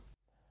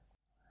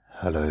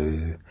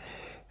Hello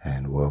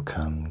and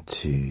welcome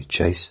to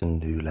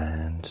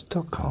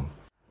jasonnewland.com.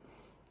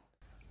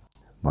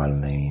 My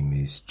name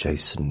is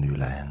Jason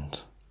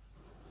Newland.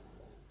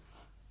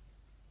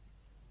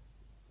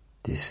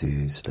 This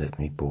is Let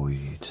Me Bore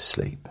You to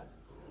Sleep.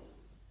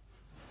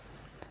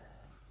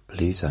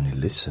 Please only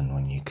listen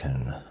when you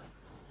can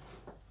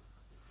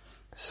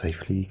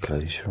safely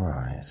close your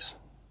eyes.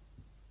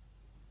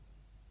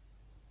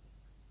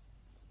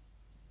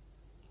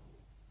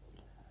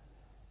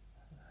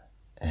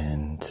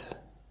 And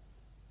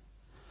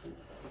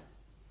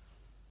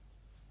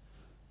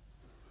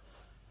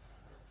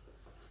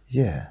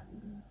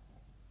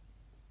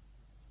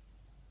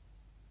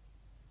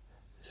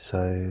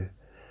so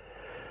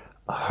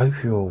I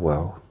hope you're all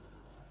well,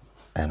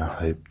 and I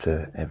hope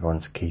that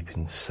everyone's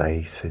keeping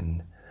safe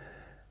in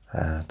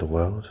the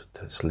world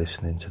that's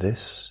listening to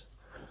this.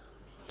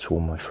 To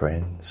all my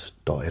friends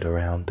dotted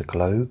around the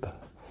globe,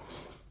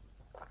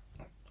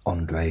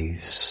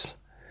 Andre's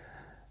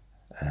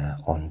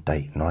on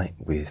date night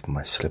with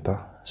my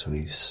slipper, so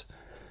he's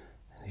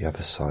the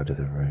other side of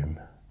the room,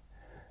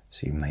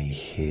 so you may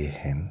hear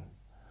him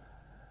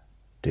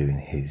doing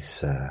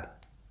his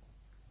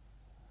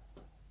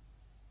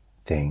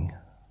thing.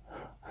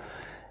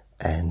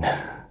 And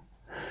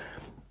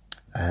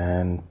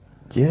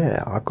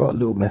I got a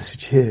little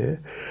message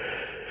here,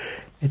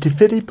 and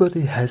if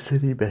anybody has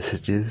any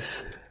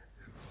messages,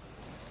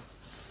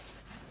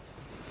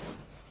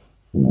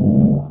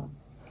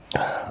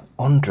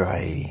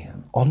 Andre,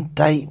 on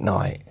date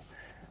night,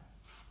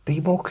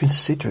 be more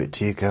considerate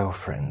to your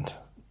girlfriend.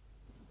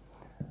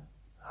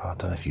 I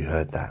don't know if you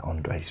heard that.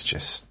 Andre's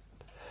just,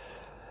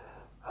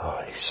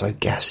 he's so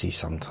gassy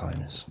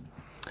sometimes.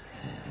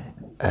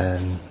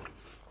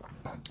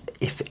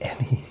 If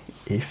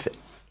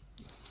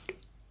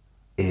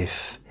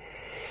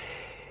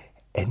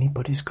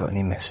anybody's got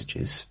any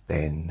messages,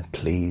 then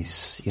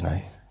please,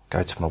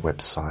 go to my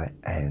website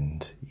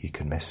and you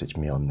can message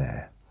me on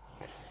there.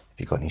 If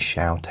you've got any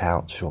shout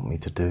outs you want me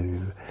to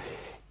do,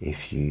 I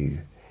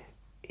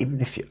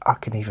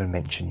can even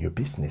mention your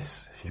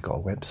business. If you've got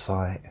a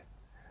website,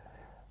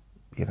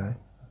 I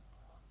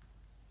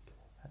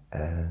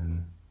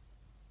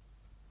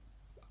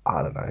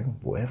don't know,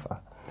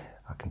 whatever.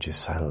 I can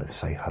just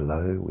say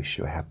hello, wish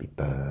you a happy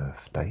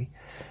birthday,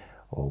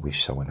 or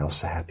wish someone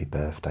else a happy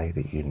birthday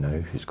that you know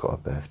who's got a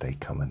birthday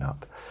coming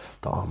up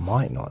that I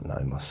might not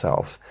know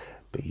myself,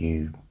 but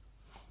you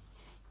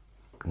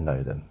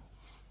know them.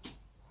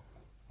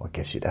 I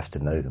guess you'd have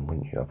to know them,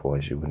 wouldn't you?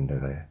 Otherwise you wouldn't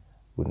know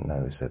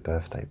it's their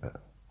birthday, but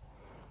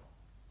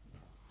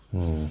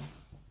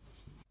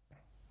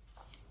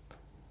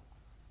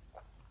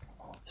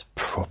it's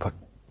proper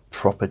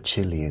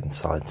chilly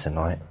inside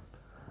tonight.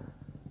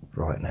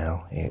 Right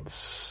now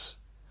it's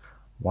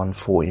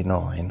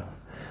 1:49.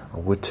 I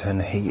would turn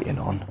the heating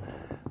on,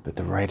 but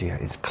the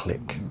radiators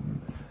click.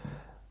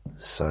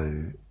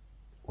 So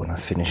when I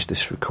finish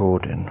this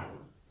recording,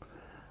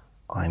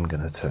 I'm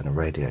going to turn the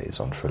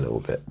radiators on for a little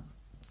bit,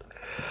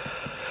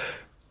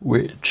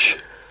 which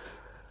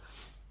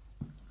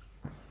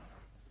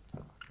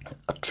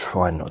I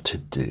try not to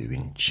do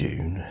in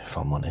June, if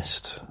I'm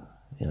honest.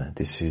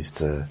 This is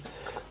the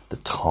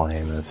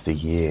time of the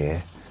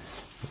year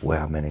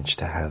where I manage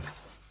to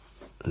have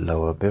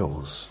lower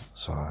bills,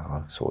 so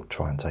I sort of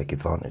try and take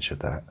advantage of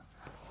that,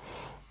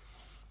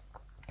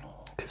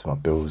 because my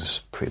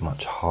bills pretty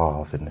much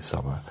halve in the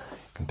summer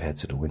compared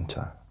to the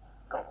winter.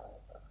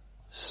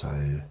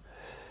 So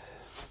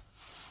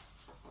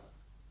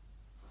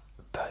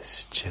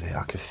that's chilly.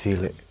 I can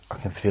feel it on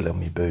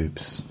my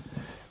boobs.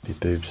 My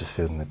boobs are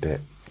feeling a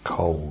bit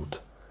cold.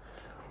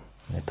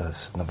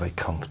 It's not very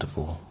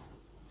comfortable.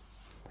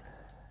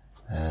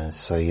 I'll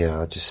see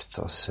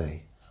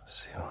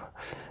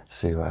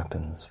what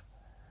happens.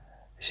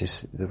 It's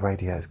just the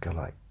radios go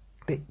like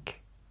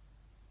click,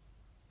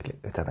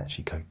 click. They don't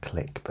actually go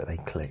click, but they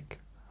click.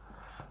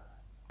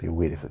 It'd be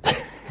weird if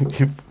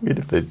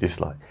they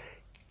just like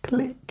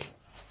click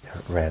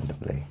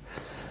randomly.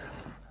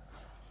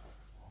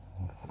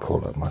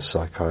 Call up my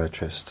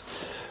psychiatrist.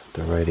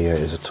 The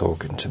radiators are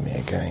talking to me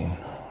again.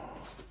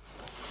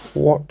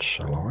 What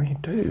shall I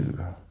do?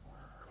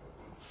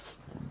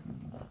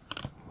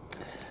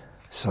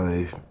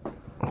 So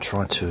I'm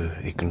trying to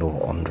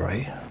ignore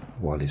Andre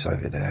while he's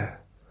over there.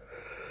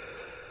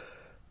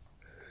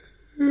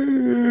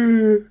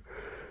 I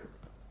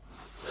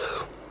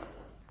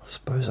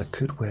suppose I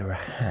could wear a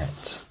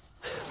hat.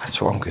 That's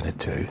what I'm going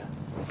to do.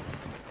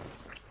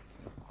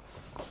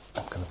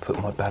 I'm going to put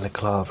my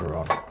balaclava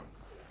on.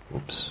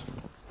 Oops.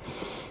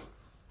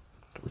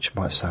 Which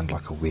might sound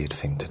like a weird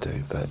thing to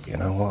do, but you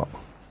know what?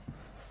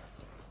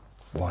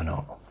 Why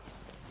not?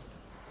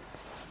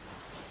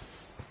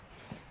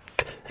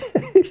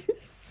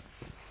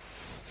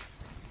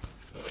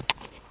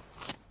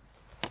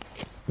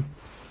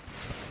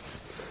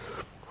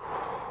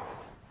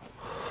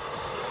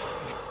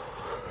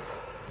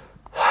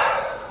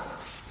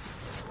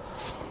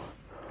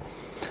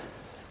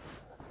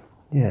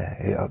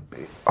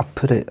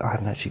 I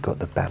haven't actually got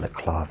the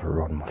balaclava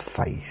on my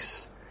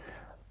face.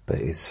 but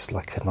it's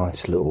like a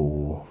nice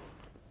little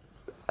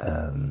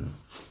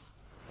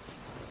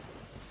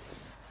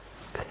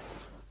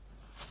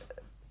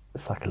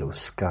it's like a little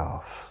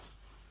scarf.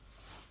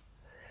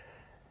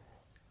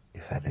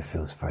 In fact, it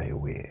feels very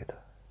weird.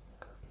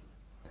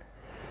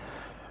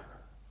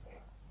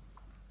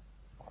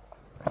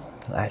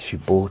 I actually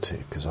bought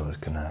it because I was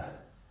going to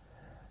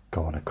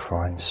go on a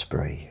crime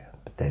spree,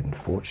 but then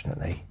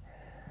fortunately,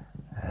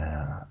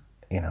 I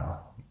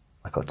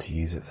got to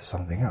use it for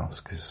something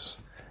else because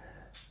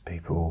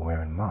people were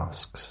wearing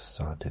masks,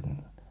 so I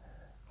didn't,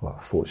 well,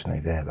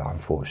 fortunately there, but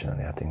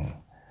unfortunately I didn't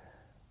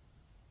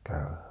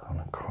go on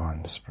a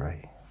crime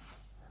spree.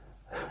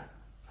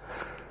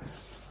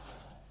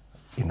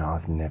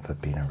 I've never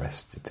been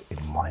arrested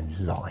in my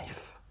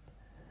life.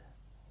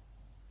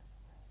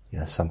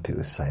 Some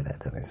people say that,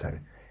 don't they? So,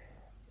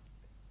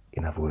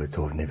 in other words,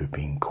 I've never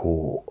been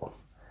caught.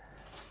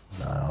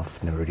 No,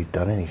 I've never really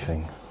done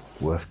anything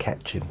worth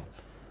catching.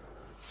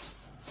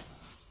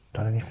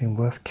 Done anything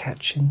worth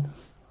catching?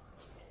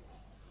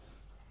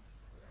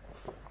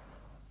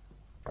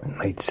 It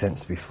made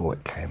sense before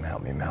it came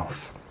out of my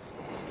mouth.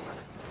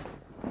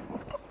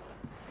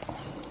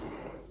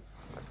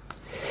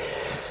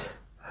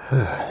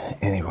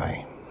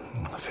 Anyway,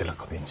 I feel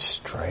like I've been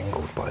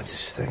strangled by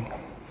this thing.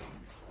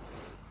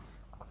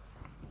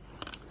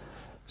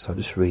 So I'll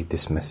just read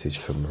this message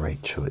from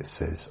Rachel. It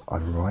says,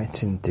 I'm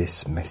writing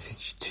this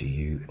message to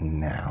you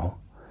now,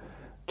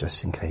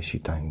 just in case you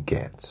don't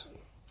get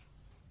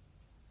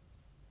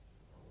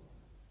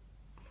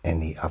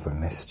any other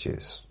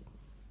messages.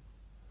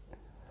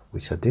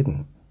 Which I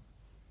didn't.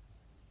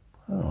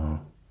 Oh.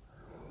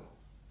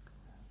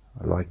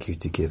 I'd like you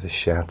to give a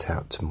shout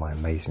out to my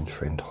amazing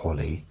friend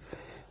Holly,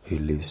 who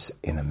lives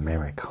in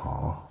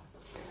America.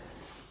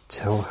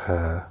 Tell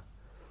her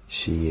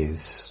she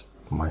is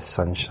my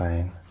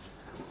sunshine,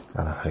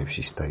 and I hope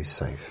she stays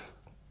safe.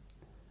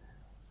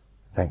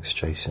 Thanks,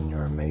 Jason,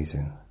 you're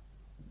amazing.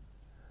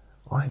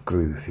 I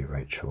agree with you,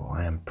 Rachel.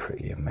 I am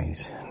pretty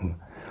amazing.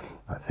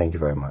 Thank you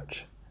very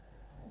much.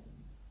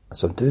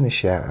 So I'm doing a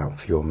shout out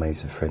for your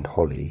amazing friend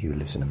Holly, who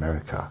lives in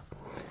America.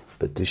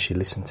 But does she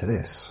listen to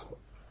this?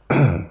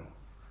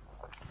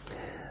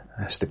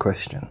 That's the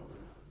question.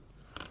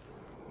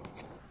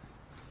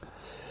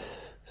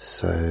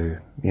 So,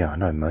 I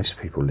know most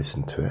people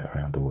listen to it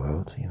around the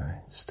world.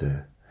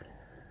 It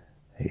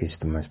is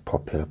the most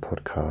popular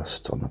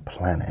podcast on the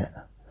planet,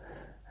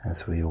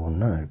 as we all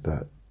know,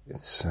 but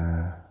it's,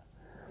 I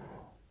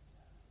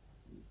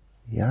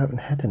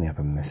haven't had any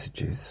other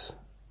messages.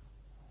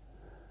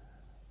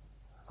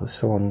 There's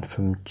someone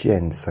from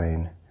Jen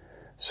saying,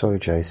 sorry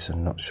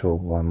Jason, not sure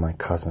why my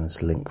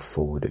cousin's link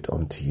forwarded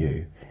onto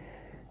you.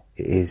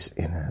 It is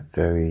in a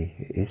very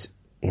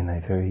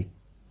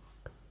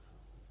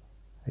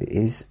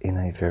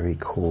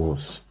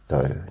cause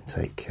though,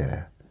 take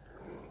care.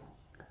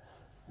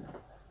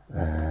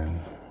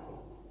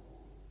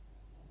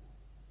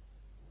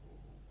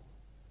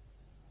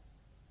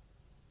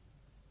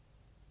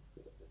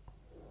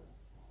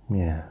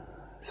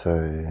 So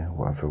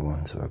what other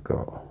ones have I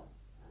got?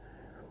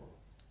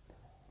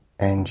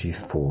 Angie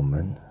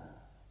Foreman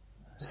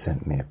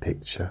sent me a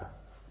picture.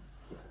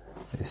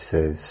 It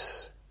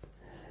says,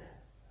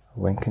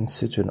 when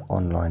considering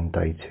online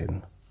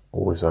dating,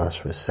 always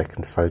ask for a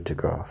second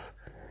photograph.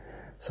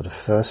 So the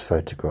first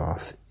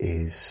photograph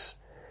is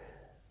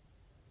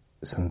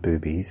some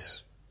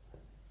boobies,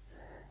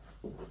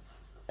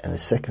 and the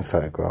second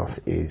photograph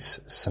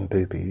is some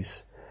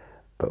boobies,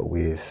 but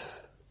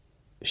with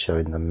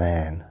showing the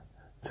man.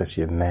 It's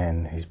actually a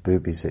man whose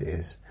boobies it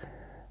is,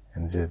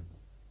 and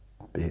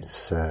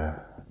it's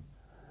a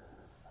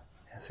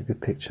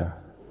good picture.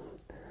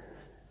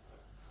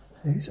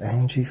 Who's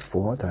Angie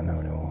for? I don't know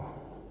anymore.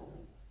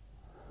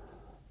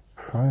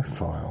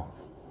 Profile.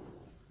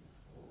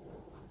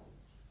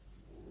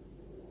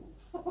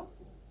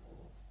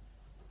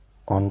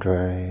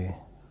 Andre.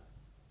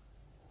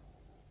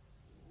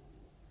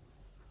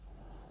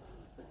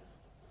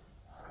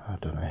 I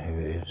don't know who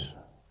it is.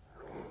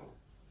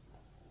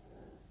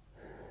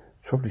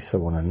 Probably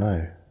someone I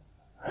know.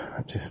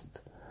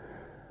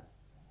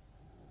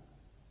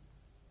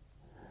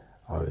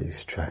 I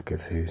lose track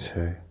of who's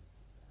who.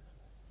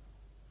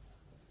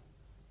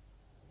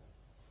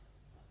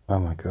 Oh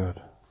my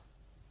God.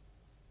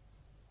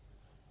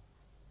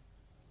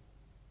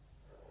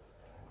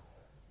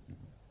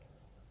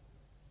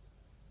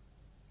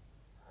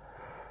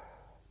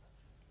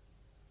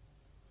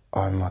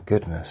 Oh my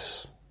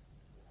goodness.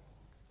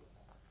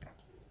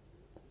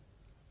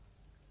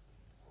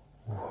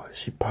 What has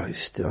she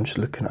posted? I'm just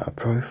looking at her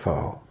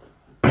profile.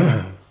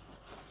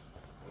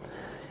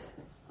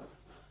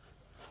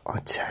 I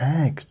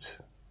tagged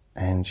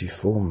Angie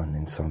Foreman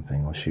in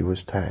something, or she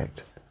was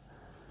tagged.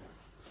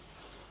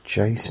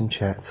 Jason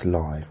chats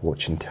live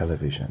watching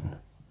television.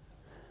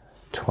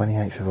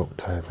 28th of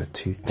October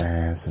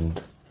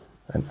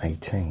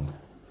 2018.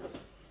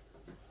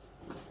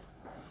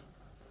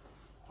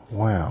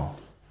 Wow.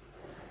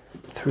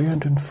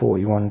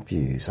 341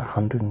 views,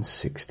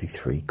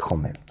 163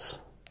 comments.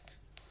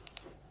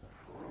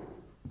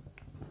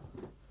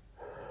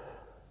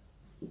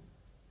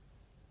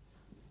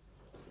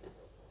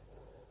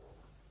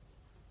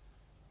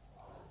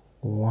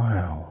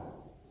 Wow.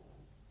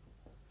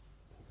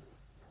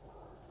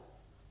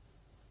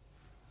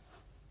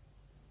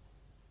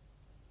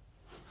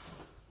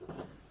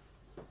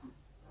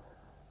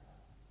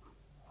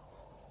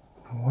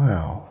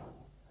 Wow.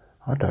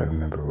 I don't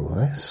remember all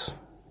this.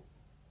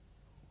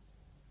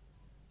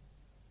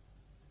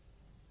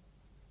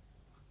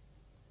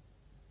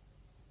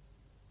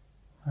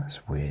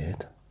 That's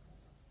weird.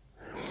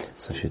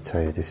 So I should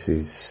tell you this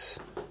is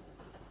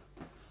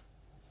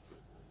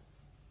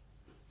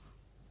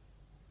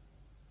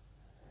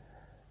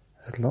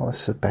there's a lot of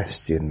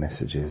Sebastian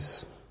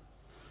messages.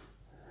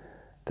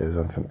 There's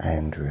one from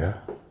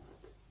Andrea.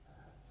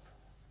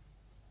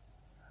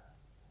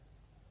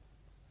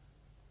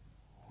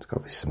 There's got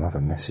to be some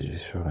other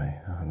messages, surely,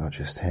 not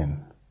just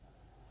him.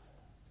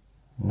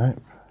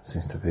 Nope,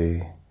 seems to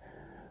be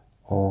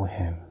all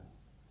him.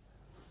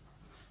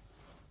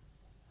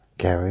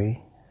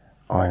 Gary,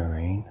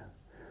 Irene,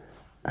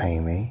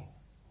 Amy,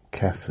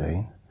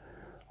 Kathleen,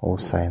 all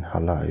saying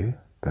hello.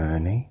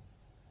 Bernie,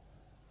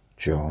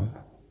 John.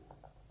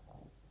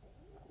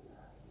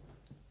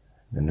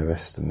 Then the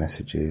rest of the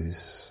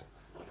messages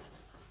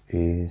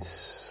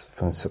is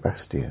from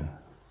Sebastian.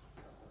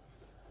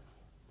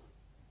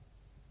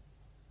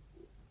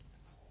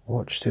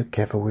 Watch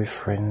together with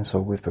friends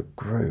or with a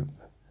group.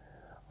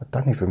 I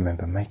don't even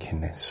remember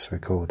making this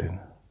recording.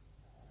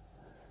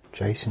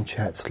 Jason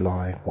chats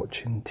live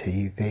watching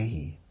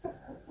TV.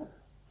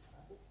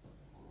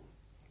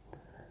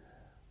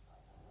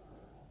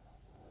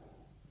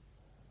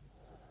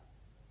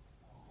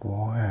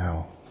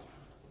 Wow.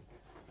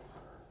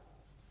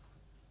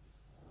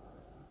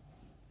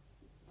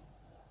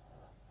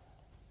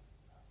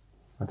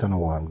 I don't know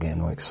why I'm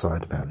getting all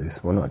excited about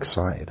this. Well, not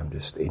excited, I'm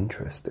just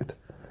interested.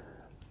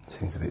 It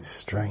seems a bit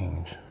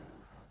strange.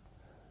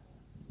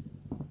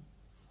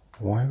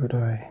 Why would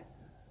I?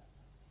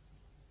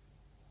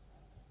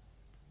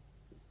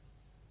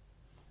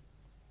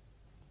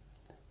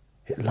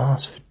 It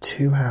lasts for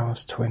 2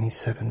 hours,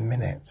 27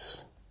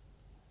 minutes.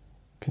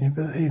 Can you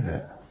believe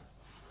it?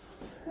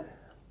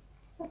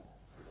 And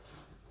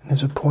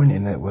there's a point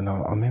in it when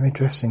I'm in my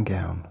dressing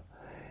gown.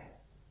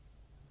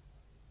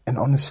 And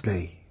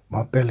honestly,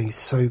 my belly's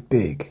so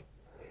big,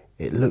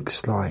 it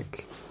looks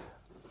like,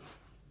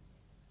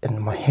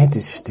 and my head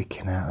is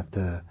sticking out of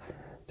the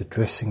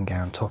dressing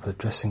gown, top of the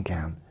dressing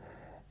gown,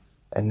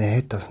 and the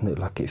head doesn't look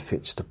like it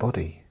fits the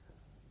body.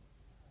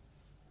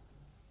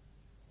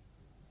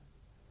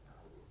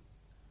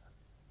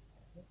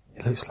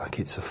 It looks like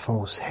it's a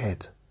false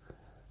head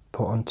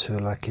put onto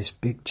like his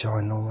big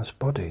ginormous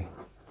body.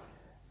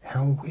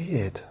 How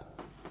weird.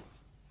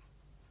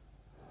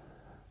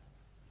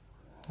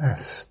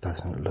 That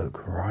doesn't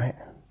look right.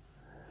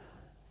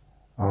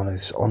 Oh,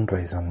 there's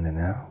Andre's on there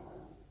now.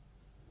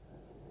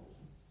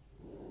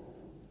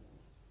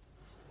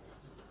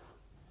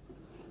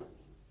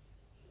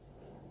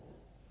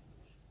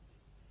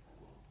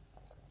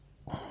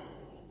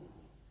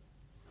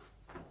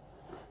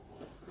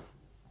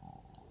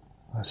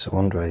 So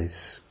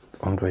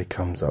Andre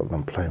comes up and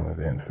I'm playing with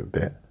him for a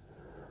bit.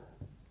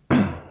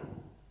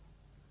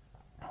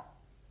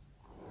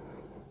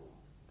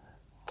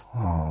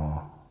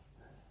 Oh.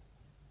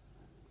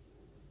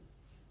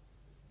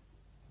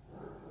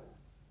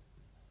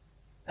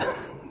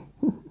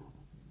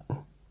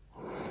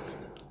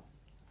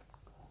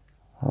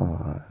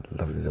 Oh,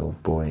 lovely little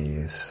boy he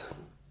is.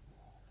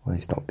 When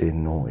he's not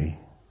being naughty.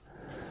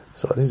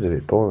 So this is a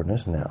bit boring,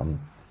 isn't it? I'm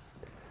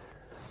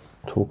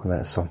talking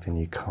about something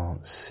you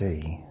can't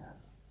see.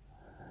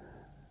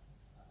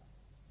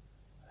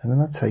 And then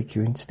I take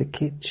you into the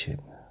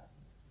kitchen.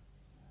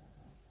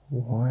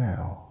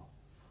 Wow.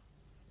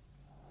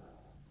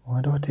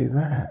 Why do I do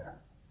that?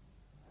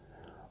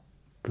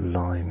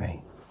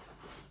 Blimey.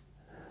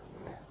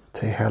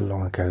 Tell you how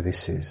long ago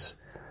this is.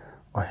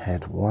 I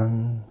had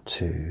 1,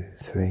 2,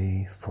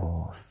 3,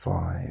 4,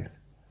 5.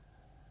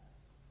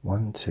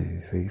 1,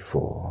 2, 3,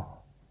 4.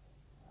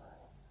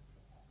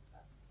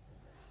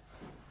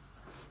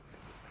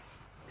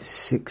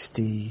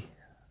 60,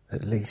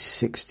 at least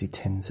 60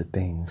 tins of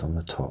beans on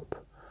the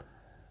top.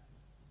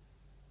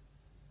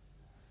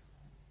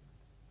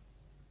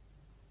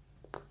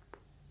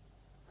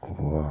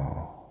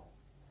 Wow.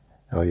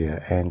 Oh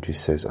yeah, Andrew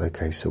says,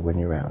 okay, so when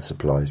you're out of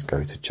supplies,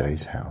 go to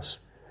Jay's house.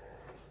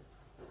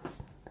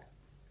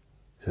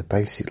 So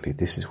basically,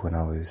 this is when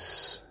I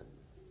was...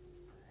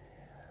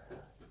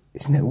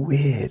 Isn't it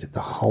weird? The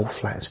whole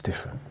flat's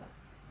different.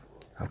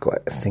 I've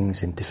got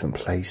things in different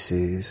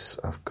places.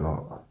 I've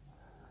got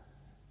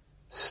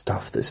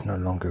stuff that's no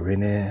longer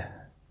in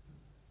here.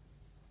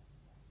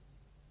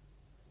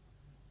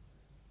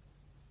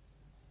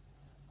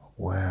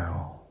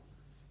 Wow.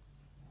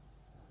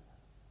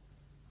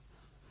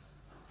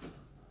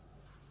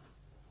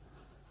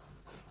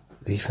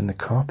 Even the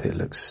carpet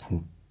looks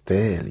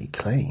fairly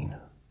clean.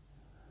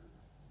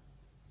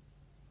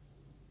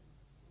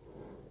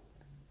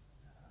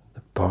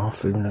 The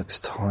bathroom looks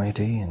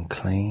tidy and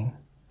clean.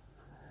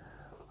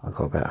 I've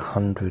got about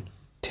 100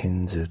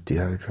 tins of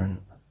deodorant.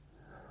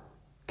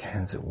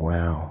 Cans of...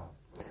 Wow.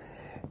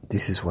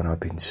 this is when I've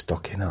been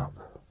stocking up.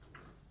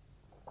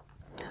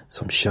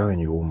 So I'm showing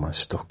you all my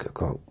stock. I've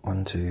got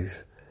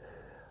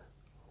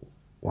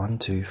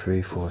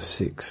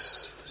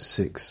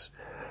 6.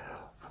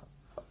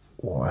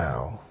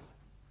 Wow.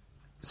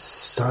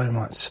 So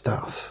much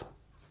stuff.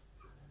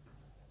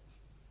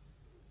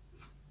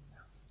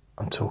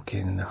 I'm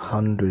talking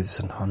hundreds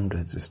and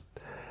hundreds.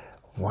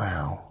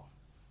 Wow.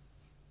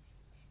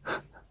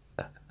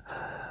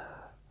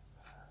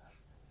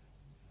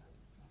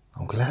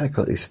 I'm glad I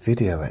got this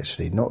video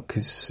actually, not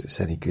because it's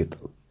any good.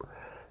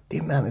 The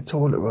amount of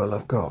toilet roll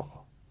I've got,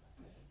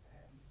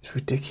 it's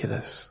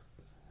ridiculous.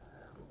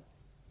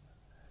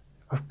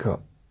 I've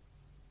got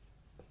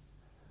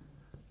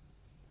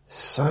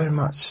so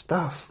much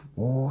stuff,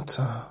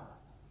 water,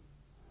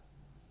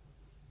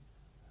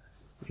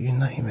 you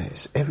name it,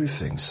 it's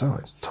everything. So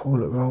it's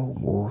toilet roll,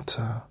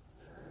 water,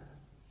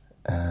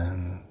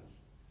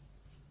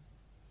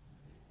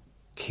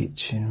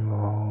 kitchen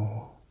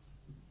roll,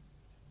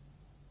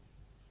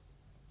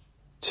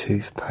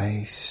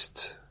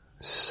 toothpaste,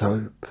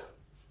 soap,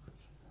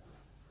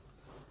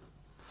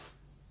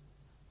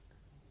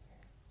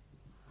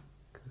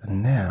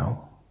 and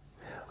now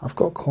I've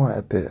got quite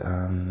a bit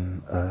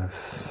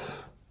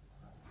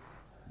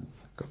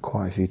got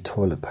quite a few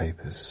toilet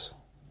papers,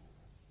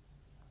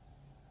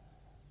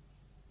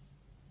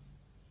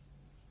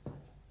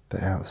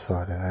 but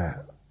outside of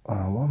that,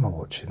 what am I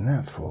watching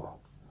that for?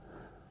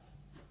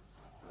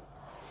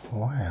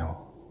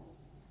 Wow.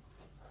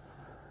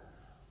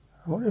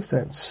 I wonder if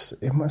it's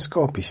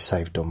got to be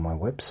saved on my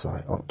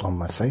website, on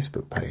my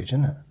Facebook page,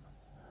 isn't it?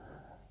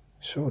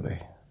 Surely.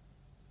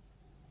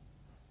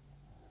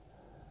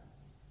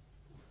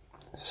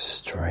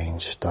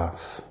 Strange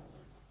stuff.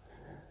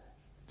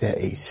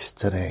 Very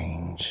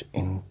strange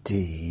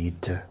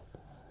indeed.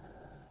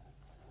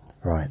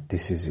 Right,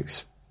 this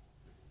is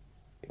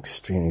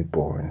extremely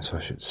boring, so I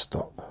should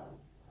stop.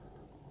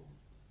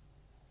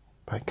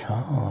 But I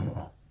can't.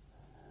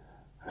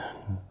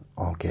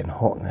 I'm getting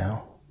hot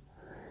now.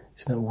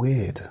 Isn't it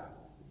weird?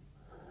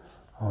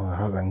 Oh, I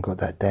hope I haven't got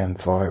that damn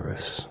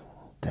virus.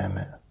 Damn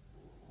it.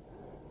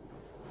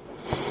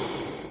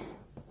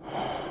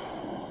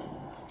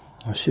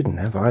 I shouldn't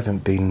have. I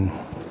haven't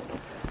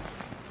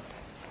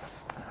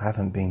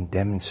been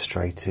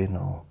demonstrating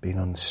or been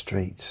on the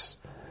streets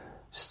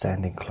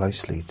standing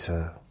closely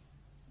to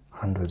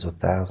hundreds or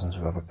thousands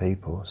of other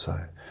people, so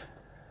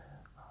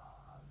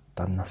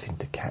done nothing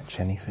to catch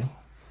anything.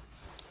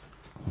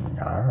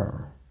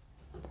 No.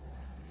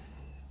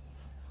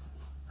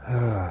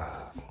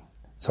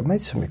 So I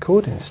made some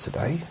recordings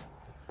today,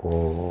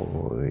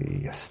 or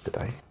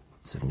yesterday.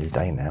 It's a new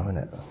day now, isn't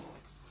it?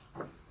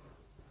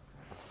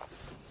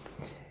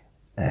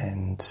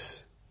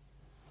 And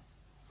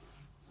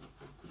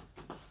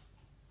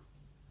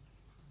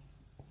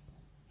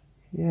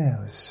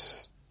yeah, it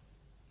was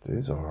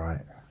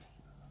alright.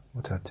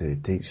 What did I do?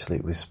 Deep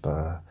Sleep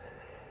Whisper.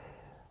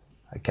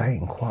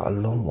 Again, quite a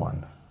long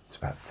one. It's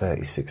about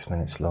 36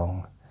 minutes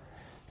long.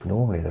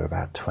 Normally they're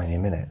about 20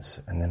 minutes,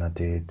 and then I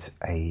did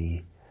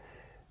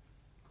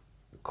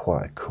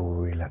quite a cool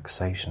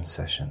relaxation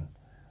session,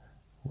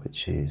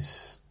 which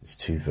is it's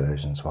 2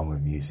 versions, one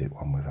with music,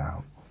 one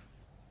without.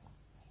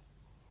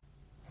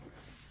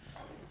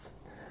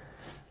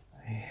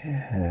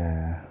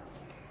 Yeah.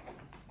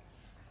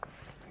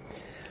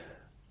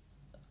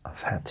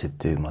 I've had to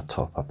do my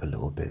top up a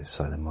little bit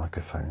so the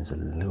microphone's a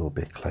little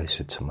bit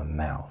closer to my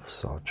mouth,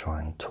 so I'll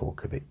try and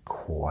talk a bit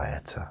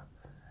quieter.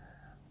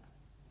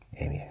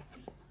 Anyway,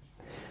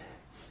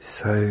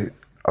 so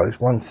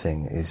one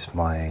thing is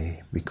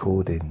my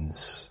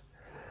recordings,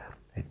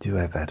 they do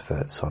have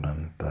adverts on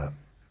them, but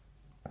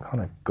I've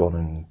kind of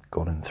gone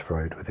and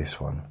throwed with this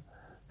one.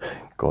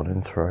 Gone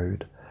and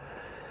throwed.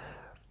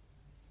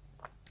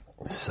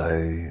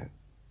 So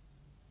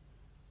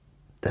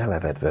they'll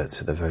have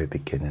adverts at the very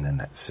beginning, and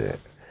that's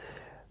it.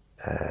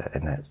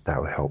 And that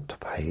will help to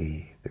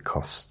pay the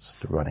costs,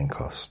 the running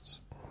costs.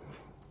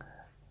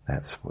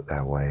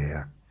 That way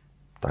I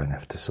don't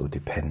have to sort of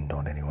depend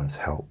on anyone's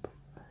help.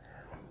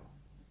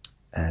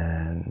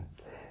 And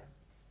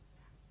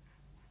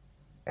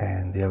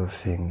the other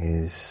thing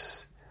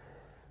is,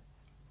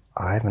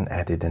 I haven't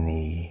added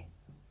any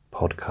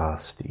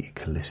podcasts that you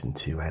can listen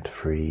to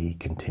ad-free,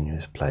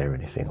 continuous play or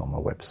anything on my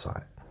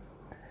website.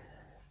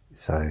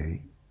 So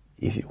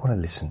if you want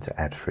to listen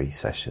to ad-free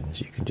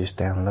sessions, you can just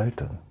download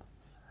them.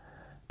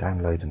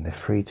 They're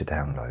free to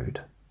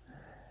download,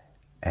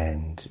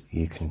 and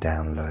you can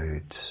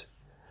download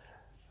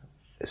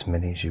as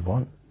many as you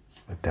want.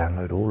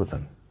 Download all of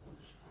them.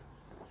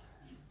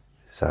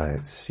 So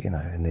it's,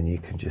 and then you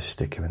can just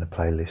stick them in a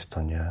playlist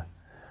on your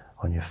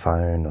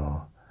phone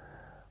or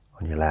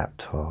on your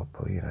laptop,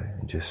 or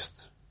and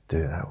just do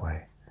it that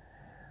way.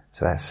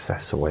 So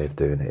that's a way of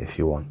doing it if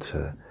you want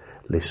to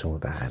listen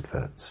without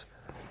adverts.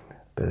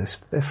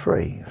 But they're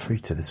free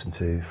to listen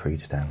to, free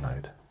to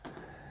download,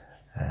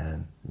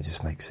 and it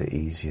just makes it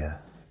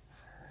easier,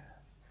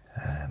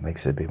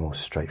 makes it a bit more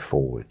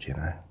straightforward,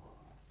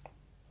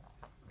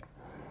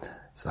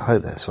 So I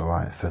hope that's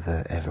alright for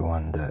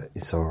everyone that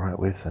it's alright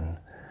with, and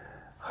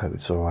I hope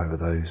it's alright with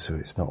those who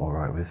it's not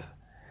alright with,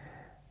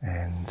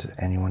 and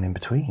anyone in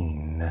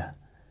between.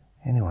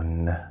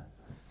 Anyone.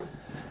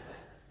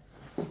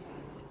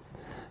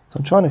 So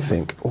I'm trying to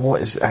think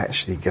what is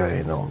actually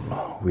going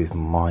on with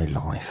my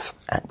life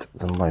at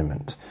the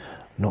moment.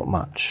 Not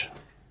much.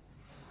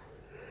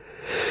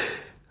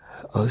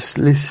 I was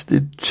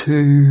listened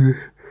to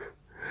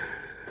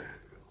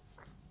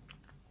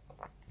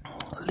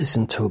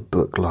a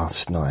book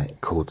last night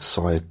called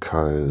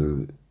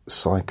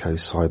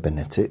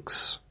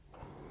Psycho-Cybernetics,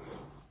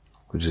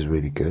 which is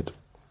really good.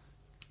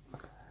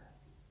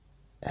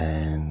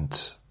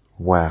 And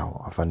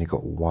wow, I've only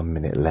got 1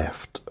 minute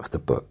left of the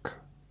book.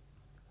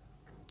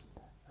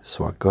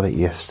 So I got it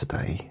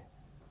yesterday.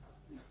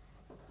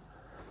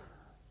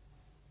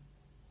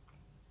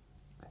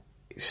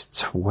 It's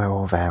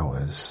 12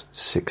 hours,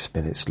 6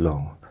 minutes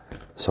long.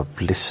 So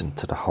I've listened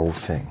to the whole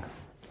thing.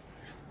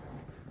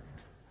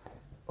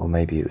 Or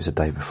maybe it was a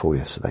day before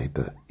yesterday,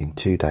 but in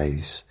 2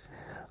 days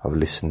I've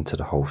listened to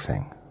the whole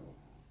thing.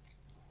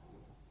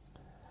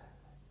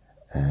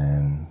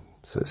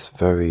 So it's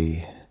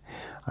very...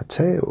 I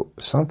tell you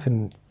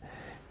something,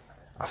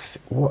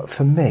 what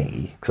for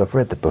me, because I've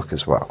read the book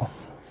as well,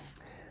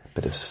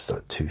 but it's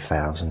like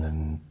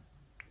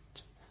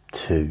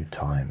 2002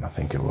 time, I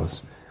think it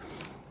was.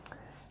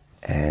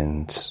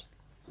 And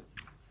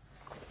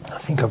I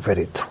think I've read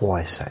it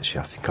twice,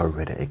 actually. I think I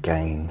read it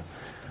again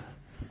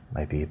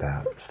maybe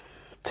about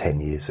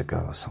 10 years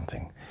ago or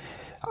something.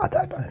 I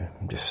don't know,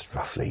 just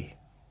roughly.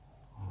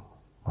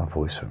 My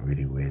voice went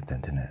really weird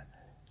then, didn't it?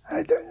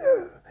 I don't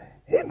know.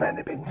 It might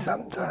have been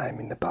sometime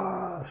in the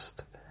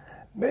past.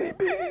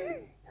 Maybe.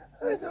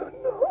 I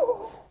don't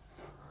know.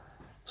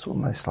 It's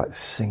almost like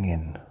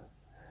singing.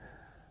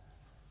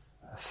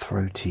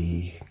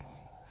 Throaty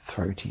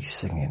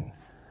singing.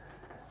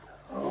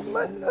 Oh,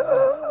 my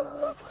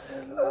love, I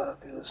love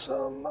you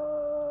so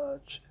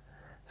much.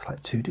 It's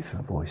like two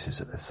different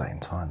voices at the same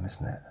time,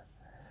 isn't it?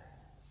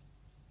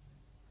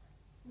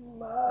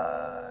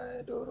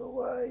 I don't know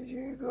why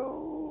you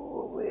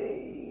go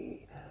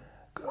away.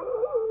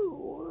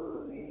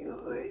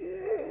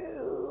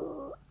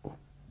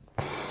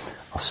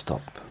 I'll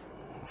stop.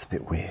 It's a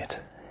bit weird.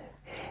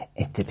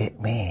 It's a bit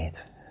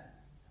weird.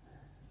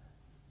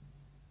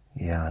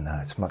 Yeah, I know.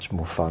 It's much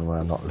more fun when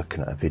I'm not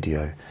looking at a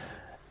video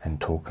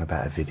and talking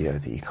about a video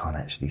that you can't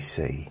actually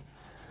see.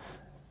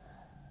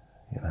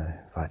 You know,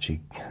 if I actually...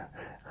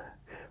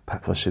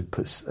 Perhaps I should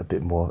put a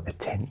bit more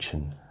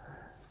attention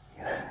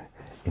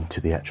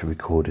into the actual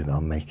recording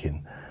I'm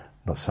making,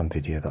 not some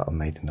video that I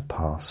made in the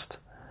past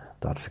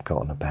that I'd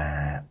forgotten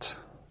about.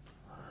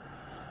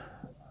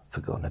 I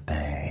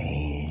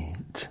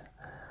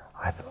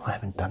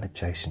haven't done a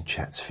Jason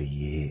Chats for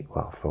a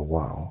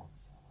while.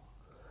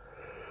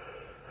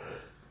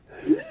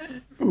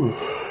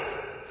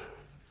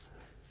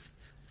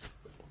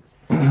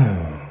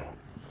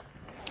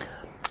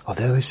 Oh,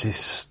 there was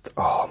this...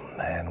 Oh,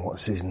 man,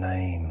 what's his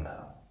name?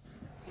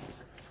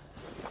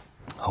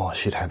 Oh, I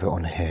should have it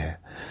on here.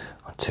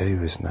 I'll tell you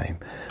his name.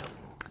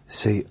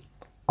 See,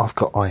 I've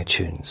got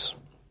iTunes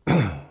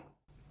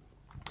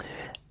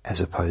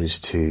as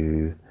opposed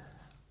to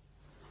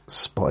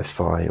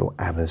Spotify or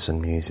Amazon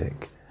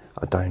Music.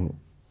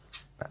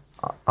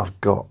 I've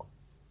got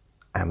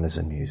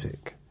Amazon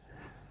Music,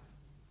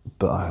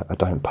 but I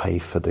don't pay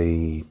for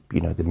the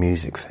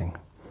music thing.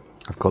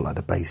 I've got like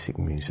the basic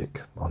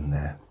music on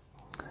there.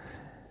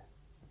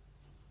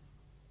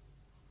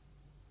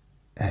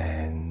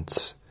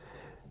 And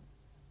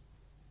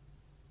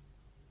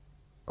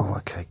oh,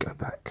 okay, go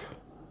back.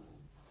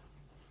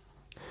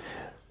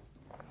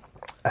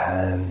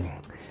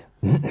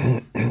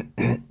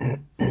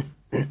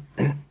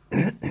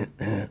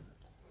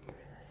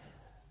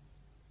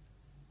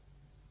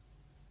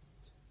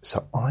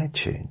 So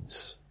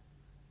iTunes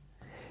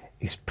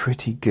is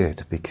pretty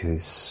good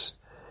because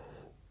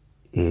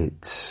they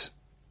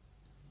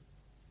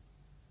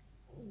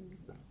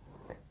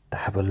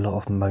have a lot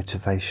of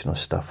motivational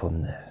stuff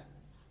on there,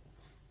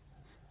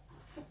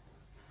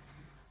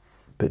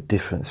 but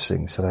different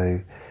things.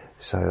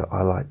 So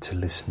I like to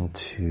listen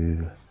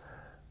to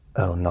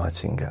Earl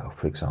Nightingale,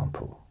 for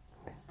example,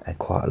 and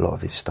quite a lot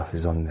of his stuff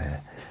is on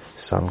there.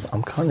 So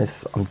I'm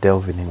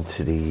delving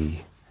into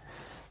the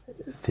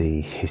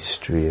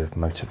history of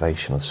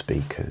motivational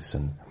speakers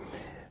and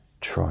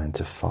trying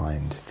to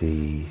find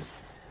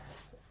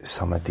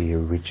some of the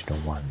original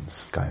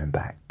ones going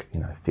back,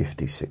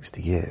 50,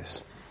 60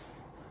 years.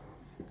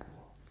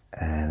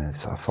 And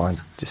so I find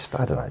it just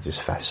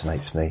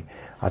fascinates me.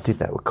 I did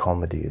that with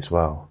comedy as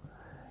well.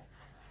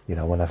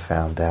 When I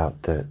found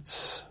out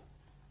that,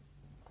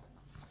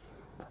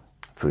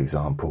 for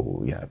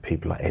example,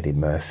 people like Eddie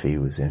Murphy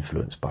was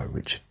influenced by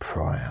Richard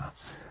Pryor.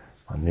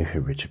 I knew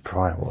who Richard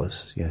Pryor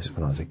was,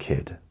 when I was a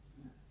kid,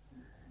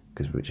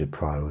 because Richard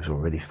Pryor was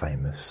already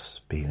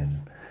famous, being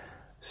in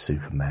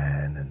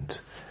Superman and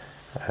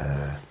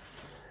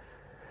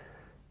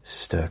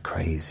Stir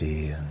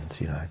Crazy and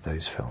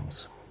those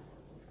films.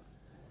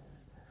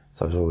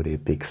 So I was already a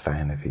big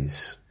fan of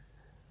his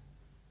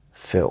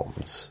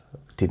films.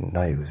 Didn't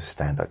know he was a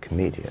stand-up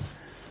comedian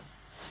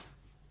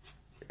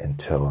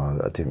until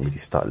I didn't really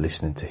start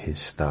listening to his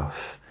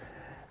stuff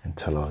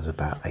until I was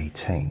about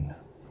 18.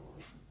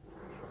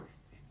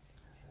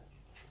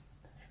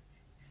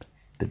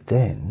 But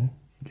then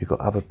you've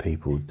got other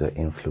people that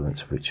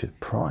influence Richard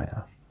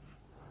Pryor.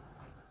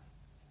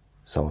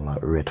 Someone like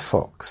Red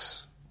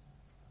Fox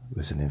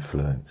was an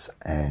influence,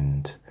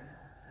 and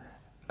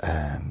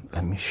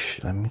let me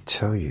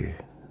tell you,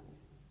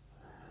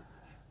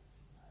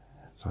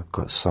 I've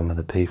got some of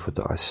the people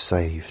that I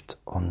saved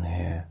on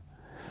here.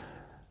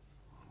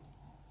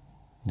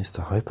 At least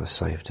I hope I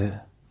saved it.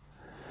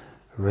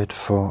 Red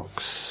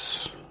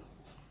Fox,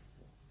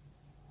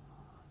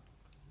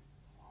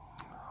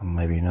 or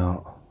maybe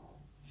not.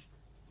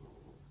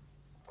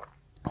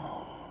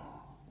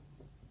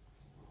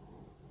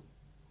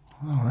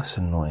 Oh, that's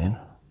annoying.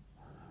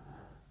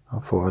 I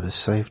thought I'd have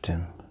saved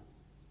him.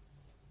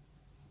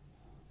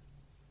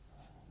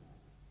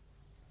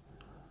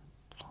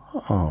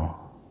 Oh.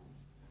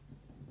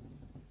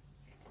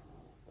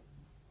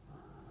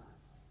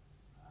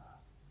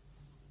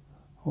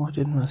 Why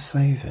didn't I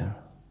save him?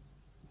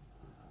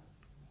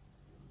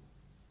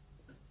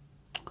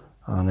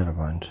 Oh, never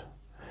mind.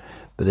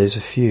 But there's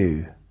a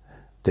few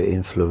that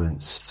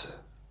influenced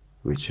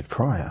Richard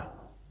Pryor.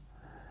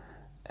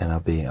 And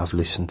I've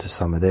listened to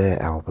some of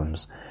their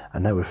albums,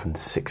 and they were from the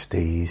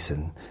 60s,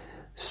 and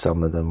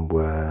some of them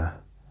were...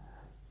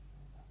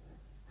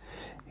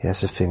 Yeah,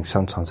 that's the thing.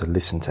 Sometimes I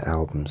listen to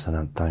albums and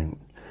I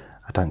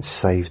don't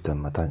save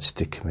them. I don't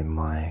stick them in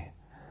my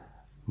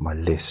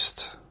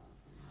list.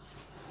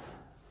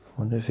 I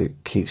wonder if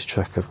it keeps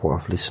track of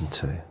what I've listened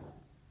to.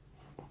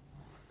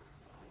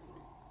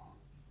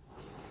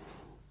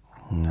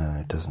 No,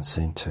 it doesn't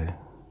seem to.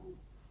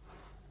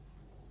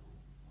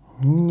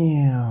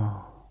 Yeah.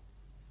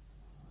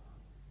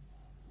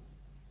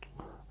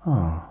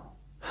 Oh,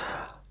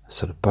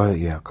 so the boat,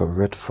 yeah, I've got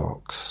Red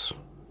Fox.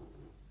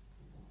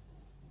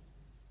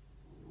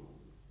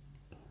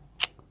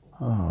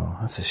 Oh,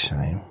 that's a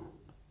shame.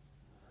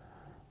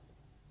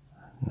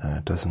 No,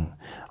 it doesn't.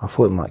 I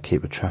thought it might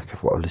keep a track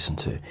of what I listen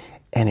to.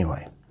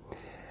 Anyway,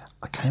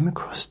 I came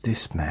across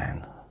this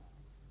man.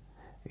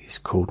 He's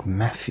called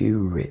Matthew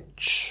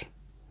Rich.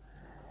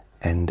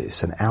 And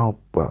it's an album,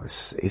 well,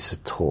 it's a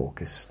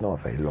talk. It's not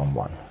a very long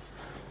one.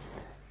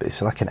 But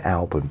it's like an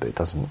album, but it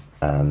doesn't...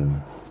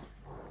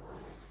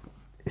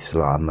 It's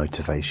like a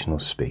motivational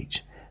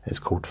speech. It's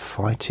called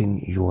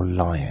Fighting Your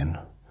Lion,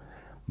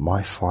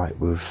 My Fight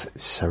with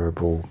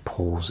Cerebral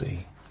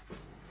Palsy,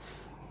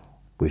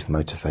 with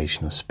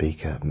motivational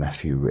speaker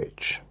Matthew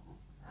Rich.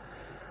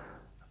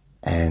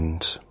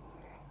 And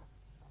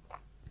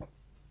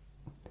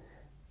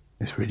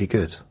it's really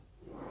good.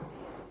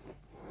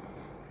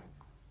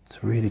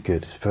 It's really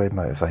good. It's very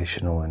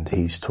motivational, and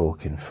he's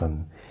talking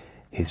from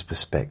his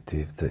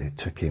perspective that it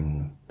took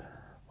him,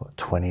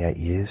 28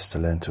 years to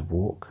learn to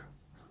walk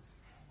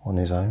on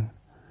his own.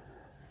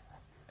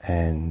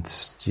 And,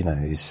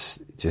 it's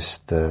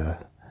just the...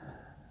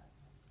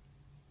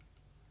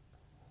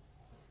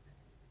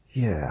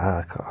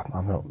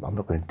 I'm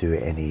not going to do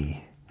it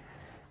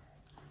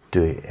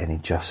any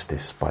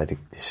justice by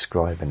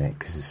describing it,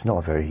 because it's not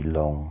a very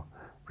long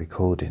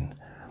recording.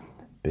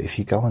 But if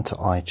you go onto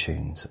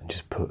iTunes and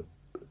just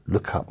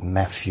look up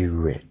Matthew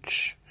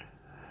Rich,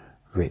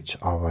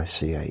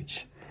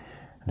 R-I-C-H,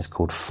 and it's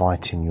called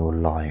Fighting Your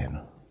Lion.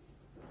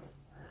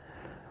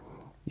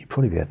 You'd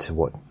probably be able to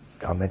watch.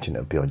 I imagine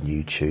it'll be on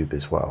YouTube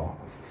as well.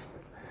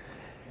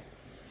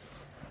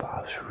 But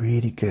it was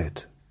really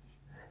good.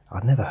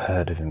 I'd never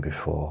heard of him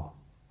before,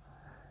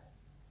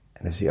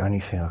 and it's the only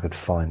thing I could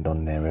find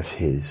on there of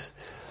his.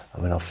 I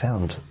mean, I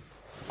found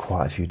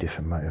quite a few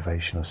different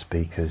motivational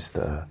speakers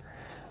that are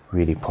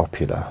really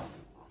popular.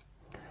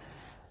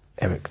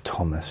 Eric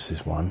Thomas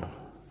is one.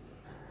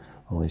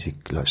 Or he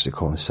likes to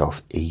call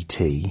himself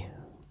E.T.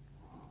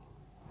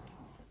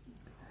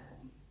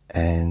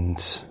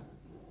 And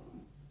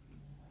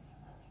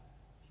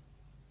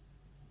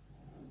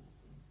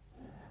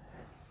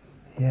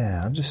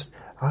yeah,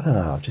 I don't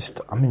know,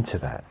 I'm into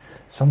that.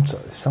 Some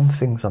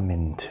things I'm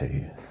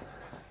into.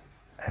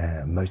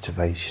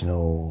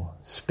 Motivational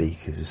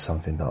speakers is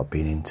something that I've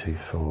been into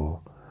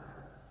for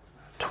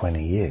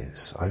 20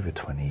 years, over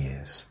 20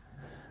 years,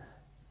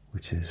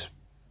 which is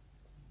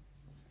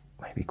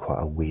maybe quite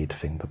a weird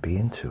thing to be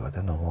into. I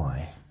don't know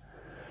why.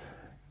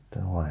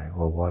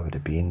 Well, why would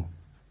it be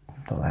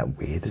not that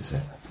weird, is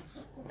it?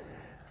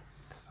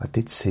 I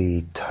did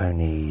see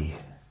Tony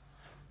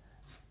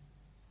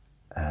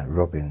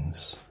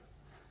Robbins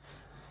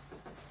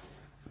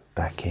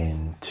back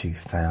in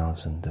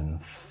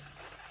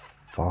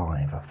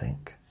 2005, I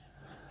think,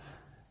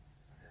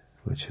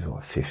 which is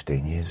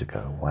 15 years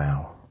ago.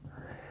 Wow.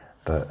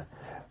 But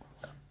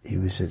he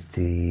was at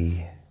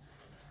I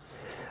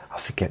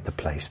forget the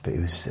place, but it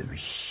was a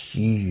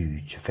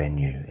huge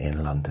venue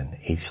in London,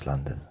 East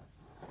London.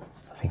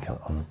 I think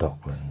on the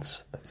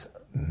Docklands. It's a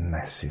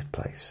massive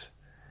place.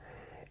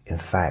 In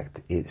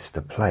fact, it's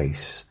the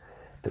place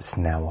that's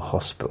now a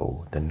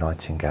hospital, the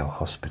Nightingale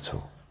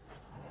Hospital,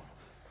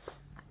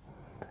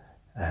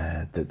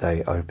 that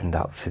they opened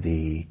up for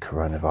the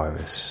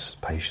coronavirus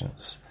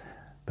patients.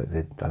 But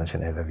I don't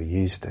think they've ever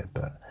used it,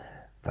 but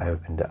they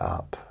opened it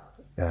up,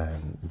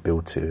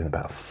 built it in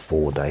about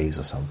 4 days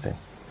or something,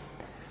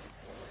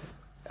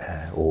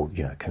 or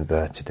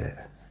converted it.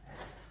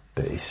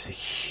 But it's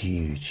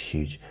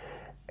huge,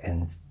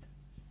 and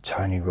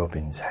Tony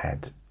Robbins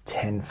had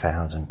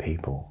 10,000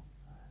 people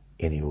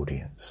in the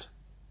audience,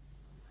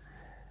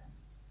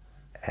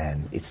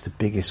 and it's the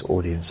biggest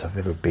audience I've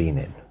ever been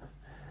in.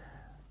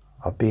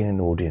 I've been in an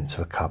audience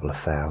of a couple of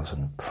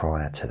thousand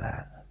prior to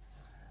that,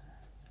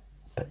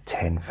 but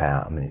 10,000,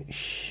 I mean,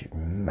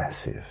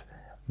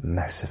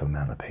 massive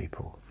amount of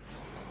people,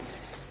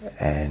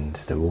 and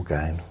they're all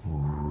going,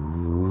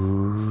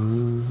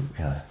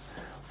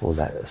 all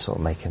that sort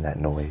of making that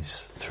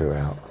noise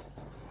throughout,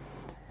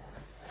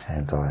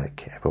 and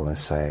like everyone is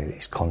saying,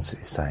 he's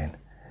constantly saying,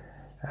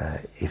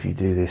 if you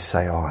do this,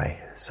 say I.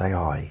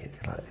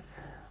 Like,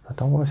 I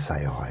don't want to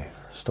say I.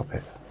 Stop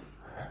it.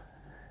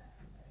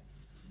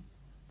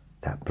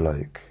 That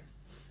bloke,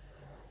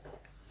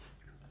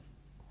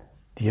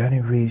 the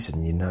only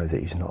reason you know that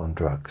he's not on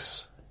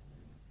drugs,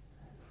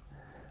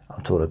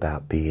 I'm talking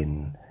about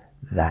being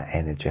that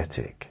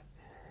energetic,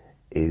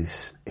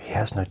 is he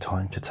has no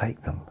time to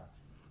take them.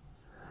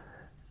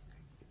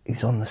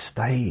 He's on the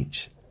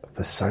stage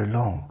for so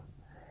long.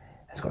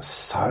 He's got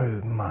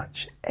so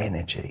much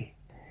energy.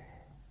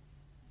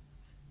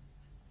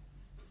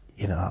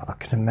 I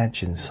can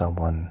imagine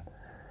someone,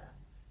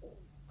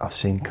 I've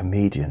seen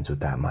comedians with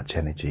that much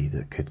energy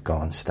that could go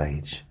on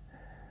stage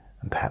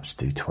and perhaps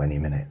do 20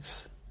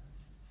 minutes,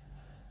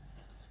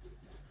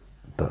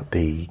 but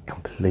be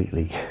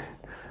completely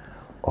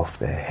off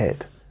their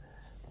head,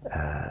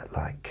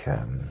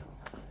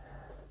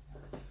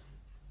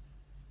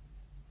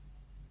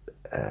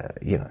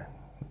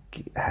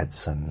 had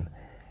some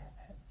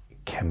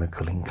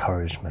chemical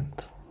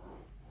encouragement.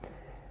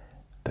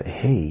 But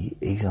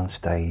he's on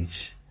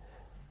stage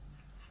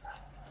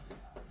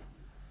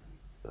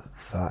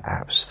for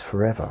apps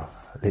forever,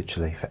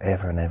 literally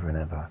forever and ever and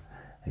ever.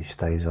 He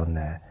stays on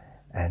there,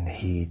 and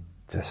he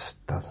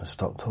just doesn't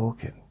stop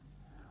talking.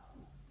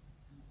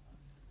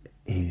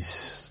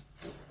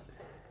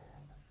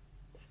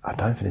 I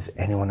don't think there's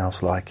anyone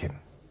else like him.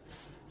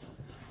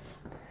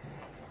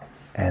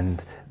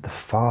 And the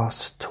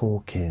fast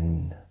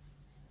talking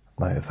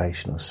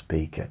motivational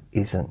speaker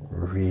isn't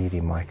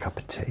really my cup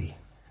of tea,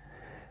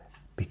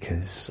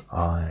 because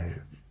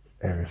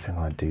everything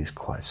I do is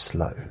quite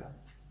slow.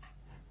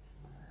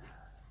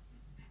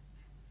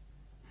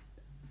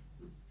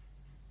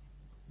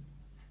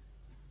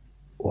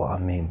 What I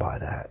mean by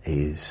that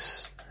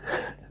is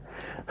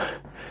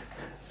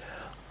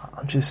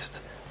I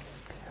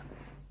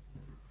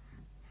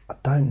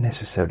don't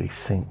necessarily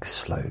think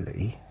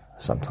slowly.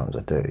 Sometimes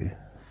I do,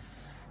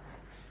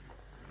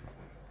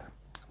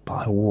 but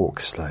I walk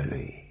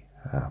slowly.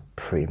 I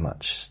pretty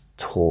much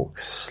talk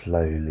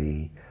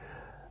slowly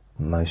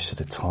most of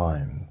the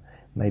time.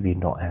 Maybe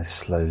not as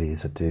slowly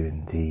as I do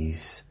in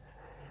these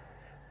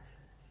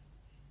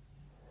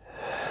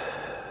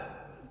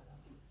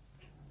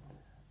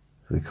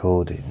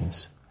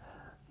recordings,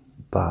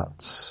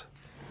 but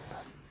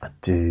I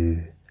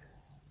do.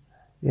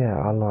 Yeah,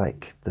 I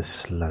like the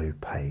slow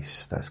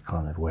pace. That's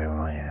kind of where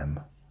I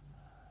am.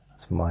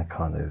 It's my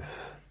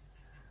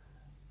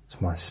it's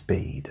my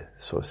speed,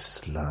 sort of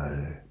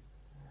slow.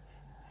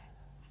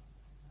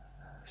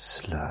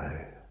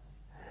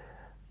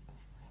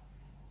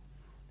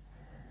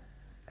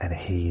 And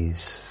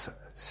he's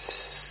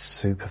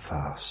super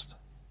fast.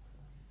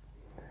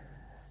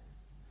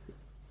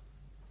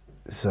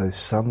 So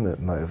some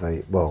that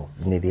nearly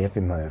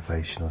every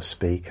motivational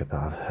speaker that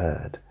I've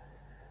heard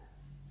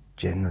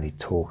generally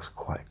talks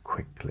quite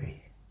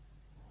quickly.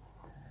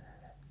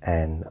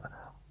 And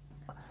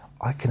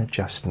I can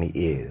adjust my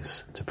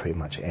ears to pretty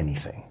much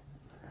anything.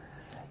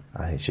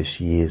 It's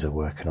just years of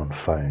working on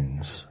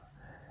phones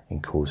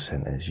in call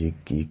centres. You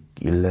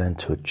learn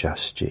to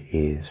adjust your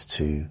ears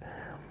to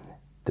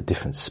the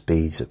different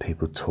speeds that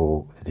people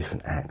talk, the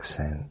different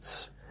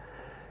accents,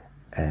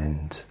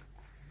 and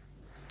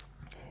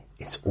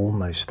it's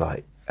almost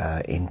like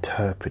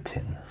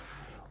interpreting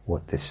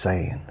what they're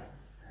saying,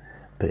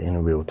 but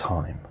in real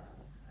time.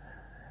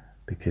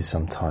 Because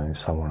sometimes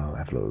someone will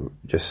have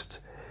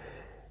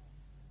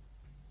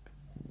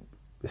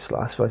it's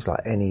like, I suppose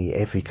like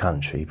every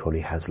country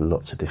probably has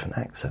lots of different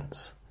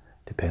accents,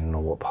 depending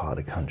on what part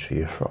of the country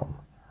you're from.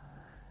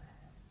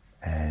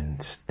 And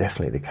it's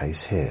definitely the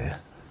case here.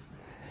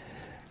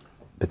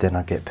 But then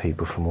I get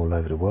people from all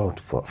over the world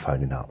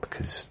phoning up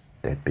because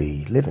they'd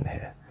be living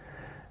here.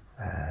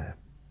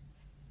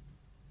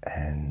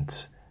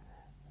 And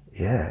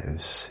yeah,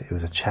 it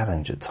was a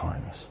challenge at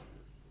times.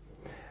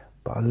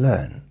 But I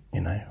learned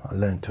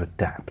to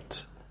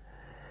adapt.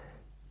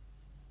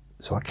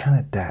 So I can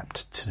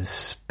adapt to the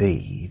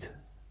speed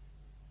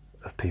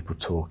of people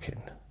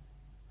talking,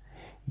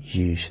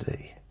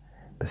 usually,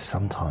 but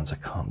sometimes I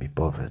can't be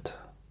bothered.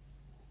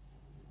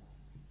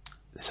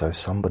 So if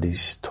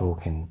somebody's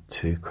talking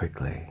too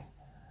quickly,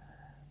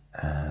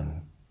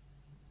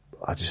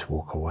 I just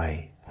walk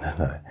away.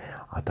 No,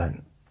 I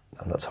don't.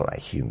 I'm not talking about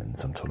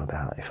humans. I'm talking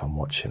about if I'm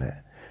watching it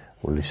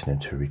or listening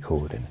to a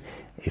recording.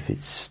 If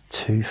it's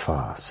too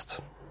fast,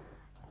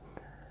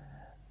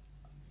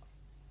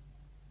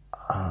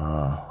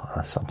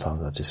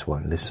 sometimes I just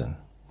won't listen.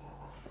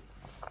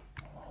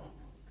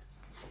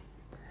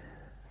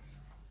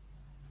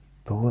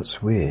 But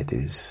what's weird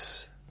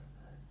is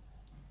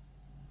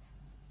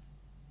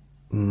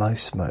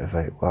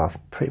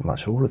pretty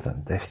much all of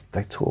them,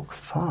 they talk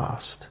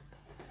fast.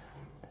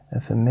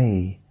 And for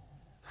me,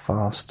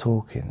 fast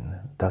talking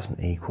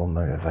doesn't equal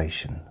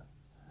motivation.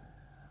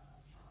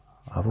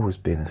 I've always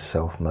been a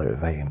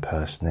self-motivating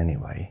person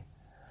anyway.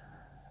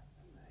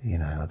 You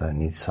know, I don't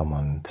need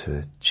someone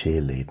to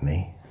cheerlead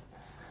me.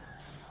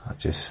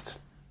 I've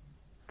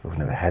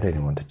never had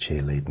anyone to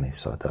cheerlead me,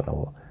 so I don't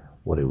know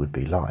what it would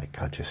be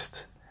like. I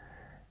just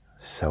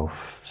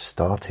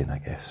self-starting, I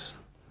guess.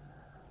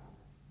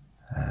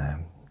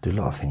 Do a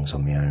lot of things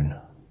on my own.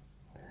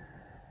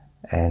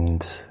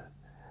 And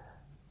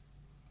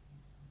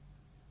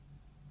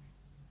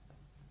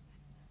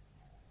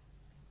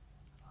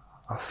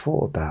I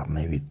thought about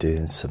maybe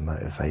doing some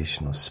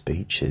motivational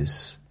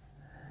speeches,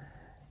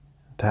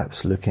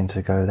 perhaps looking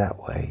to go that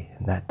way,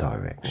 in that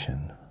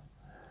direction.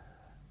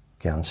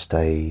 Get on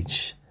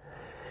stage,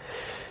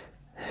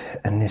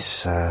 and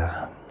this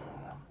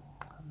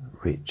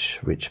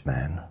rich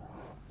man,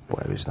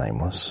 whatever his name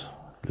was,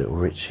 Little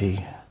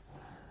Richie,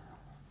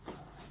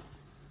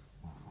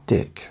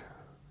 Dick,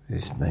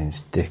 his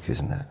name's Dick,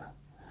 isn't it?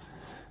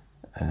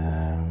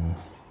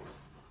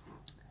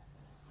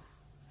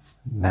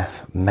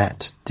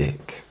 Matt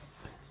Dick,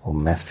 or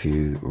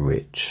Matthew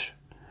Rich,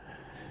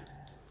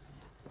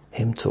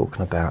 him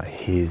talking about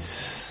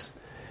his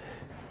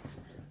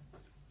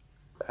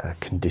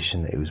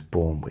condition that he was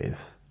born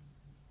with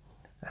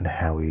and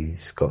how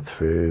he's got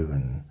through,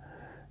 and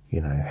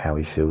you know how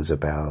he feels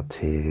about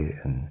it,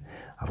 and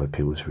other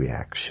people's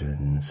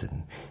reactions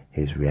and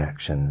his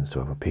reactions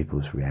to other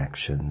people's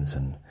reactions,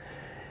 and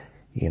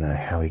you know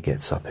how he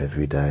gets up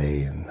every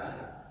day, and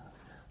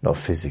not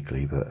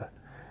physically but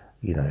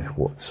you know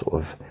what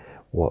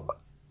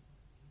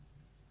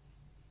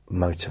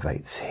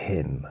motivates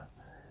him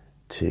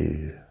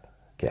to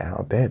get out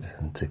of bed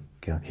and to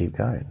keep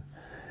going.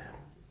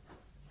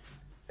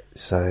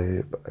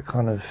 So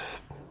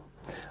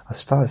I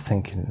started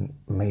thinking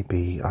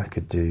maybe I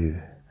could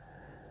do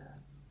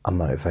a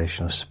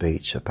motivational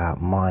speech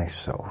about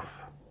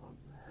myself,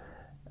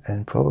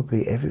 and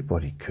probably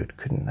everybody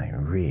couldn't they,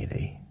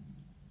 really?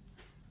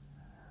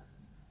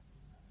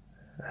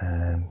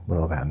 Well,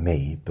 not about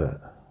me, but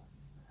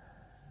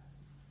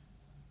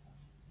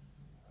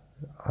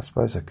I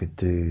suppose I could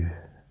do.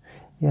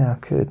 Yeah, I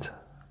could,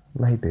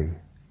 maybe.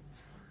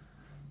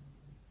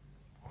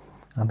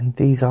 I mean,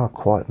 these are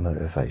quite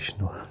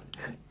motivational.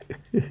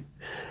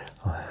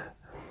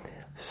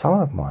 Some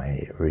of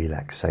my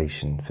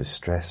relaxation for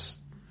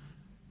stress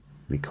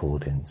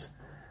recordings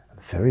are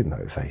very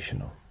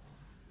motivational.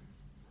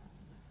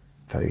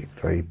 Very,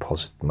 very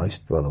positive.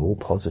 They're all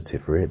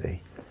positive,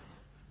 really.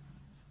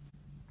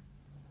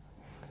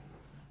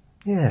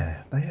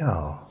 Yeah, they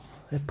are.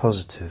 They're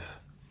positive.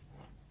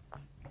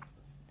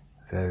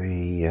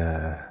 Very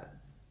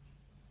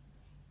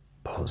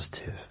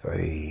positive,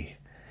 very...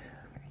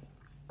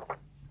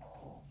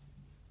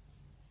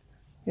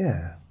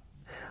 Yeah,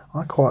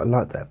 I quite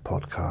like that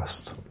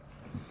podcast.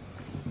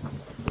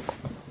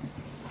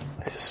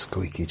 It's a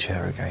squeaky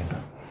chair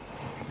again.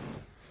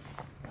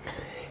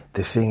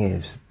 The thing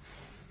is,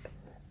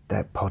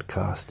 that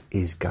podcast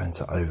is going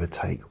to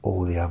overtake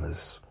all the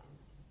others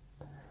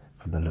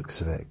from the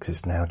looks of it, because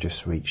it's now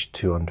just reached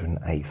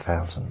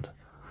 208,000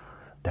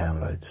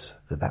 downloads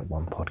for that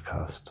one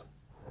podcast.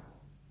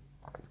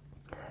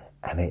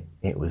 And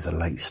it was a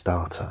late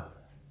starter.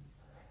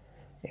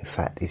 In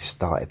fact, it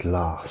started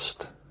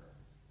last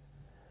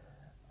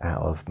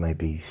out of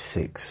maybe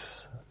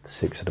six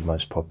of the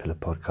most popular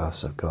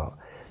podcasts I've got.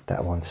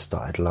 That one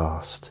started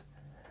last.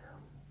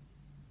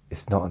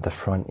 It's not at the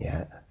front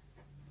yet,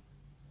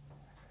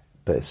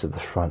 but it's at the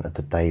front of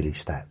the daily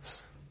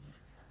stats.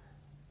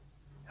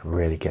 I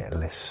really get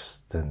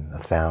less than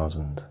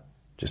 1,000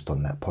 just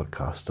on that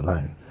podcast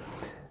alone.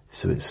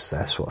 So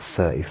that's what,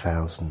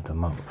 30,000 a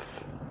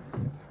month.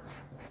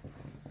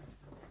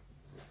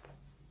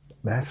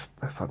 That's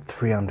like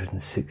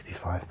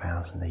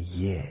 365,000 a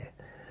year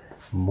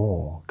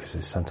more, because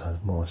there's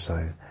sometimes more.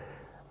 So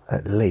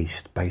at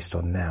least, based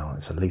on now,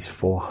 it's at least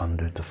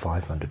 400 to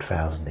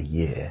 500,000 a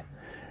year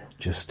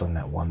just on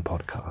that one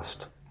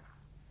podcast.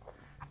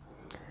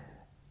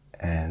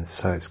 And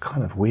so it's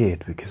kind of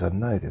weird, because I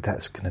know that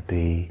that's going to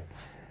be,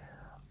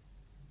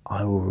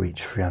 I will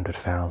reach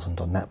 300,000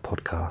 on that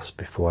podcast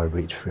before I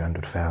reach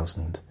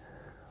 300,000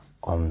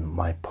 on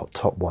my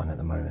top one at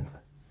the moment,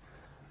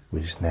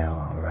 which is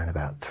now around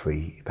about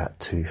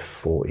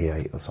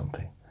 248 or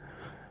something.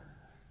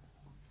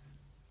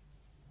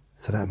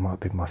 So that might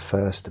be my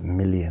first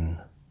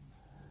million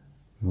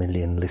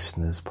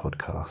listeners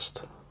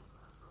podcast.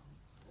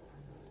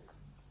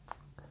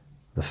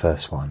 the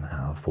first one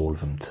out of all of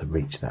them to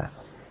reach that.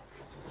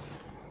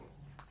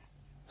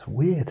 It's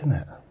weird, isn't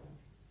it?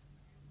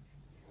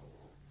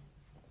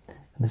 And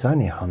there's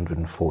only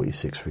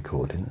 146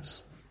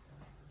 recordings.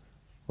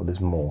 Well, there's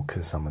more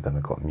because some of them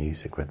have got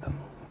music with them,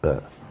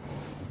 but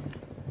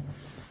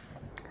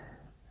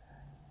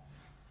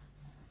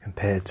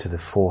compared to the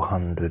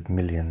 400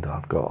 million that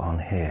I've got on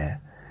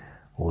here,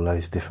 all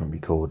those different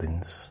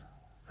recordings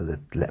for the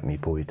Let Me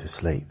Bore You to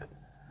Sleep,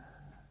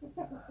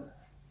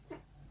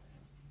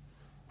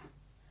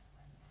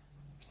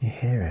 you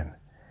hear him.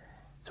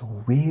 It's a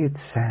weird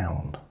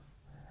sound.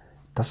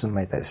 Doesn't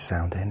make that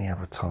sound any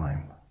other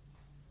time,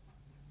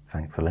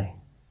 thankfully.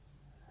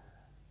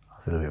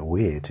 I feel a bit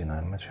weird, you know.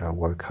 Imagine I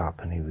woke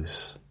up and he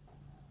was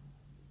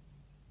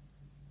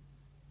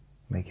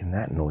making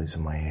that noise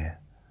in my ear.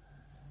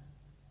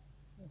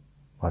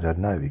 I don't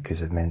know,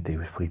 because it meant he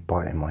was probably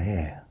biting my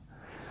ear.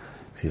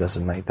 He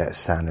doesn't make that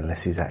sound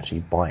unless he's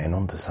actually biting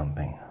onto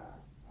something.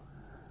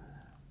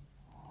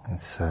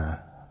 It's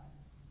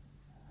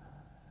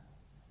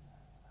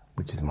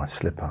which is my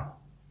slipper.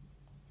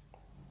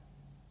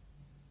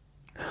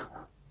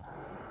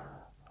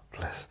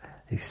 Bless.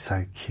 He's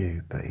so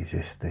cute, but he's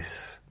just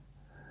this.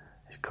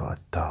 He's got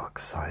a dark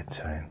side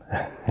to him.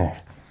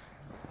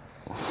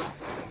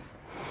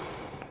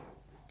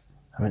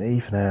 I mean,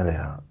 even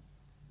earlier,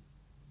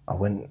 I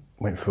went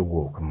for a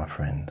walk with my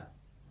friend.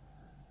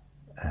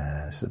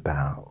 It's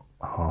about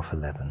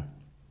 11:30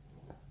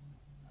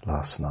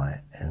 last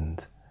night,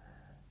 and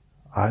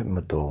I opened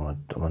my door.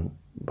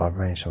 I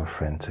arranged for my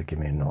friend to give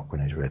me a knock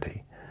when he's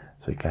ready.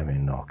 So he gave me a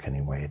knock and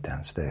he waited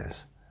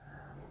downstairs.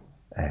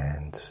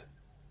 And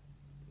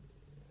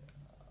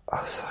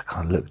I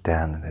kind of looked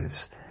down, and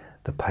there's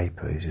the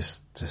paper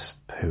is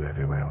just poo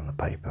everywhere on the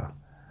paper,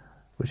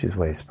 which is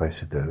what you're supposed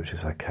to do, which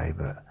is okay,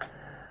 but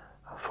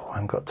I thought I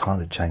haven't got time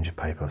to change the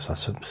paper, so I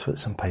put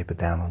some paper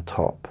down on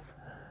top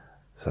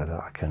so that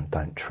I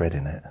don't tread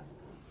in it.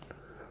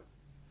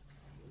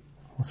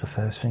 What's the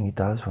first thing he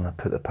does when I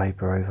put the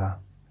paper over?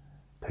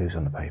 Poos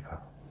on the paper.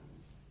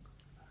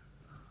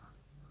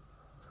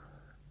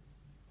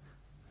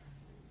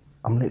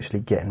 I'm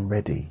literally getting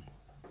ready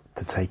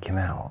to take him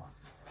out.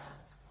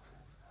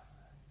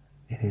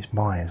 In his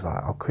mind, it's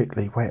like, I'll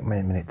quickly, wait a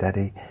minute,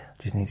 Daddy, I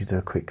just need to do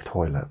a quick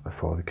toilet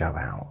before we go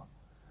out.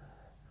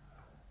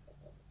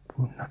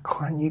 Well,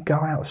 can't you go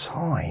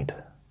outside?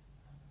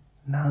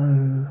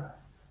 No,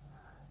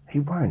 he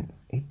won't.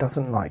 He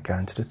doesn't like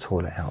going to the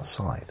toilet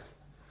outside.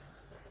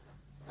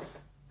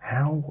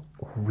 How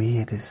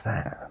weird is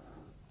that?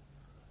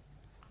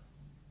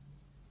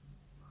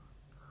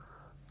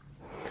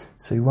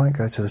 So he won't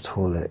go to the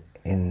toilet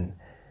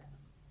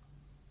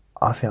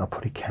I think I'll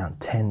probably count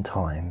 10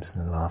 times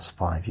in the last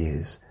 5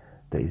 years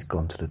that he's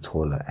gone to the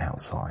toilet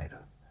outside,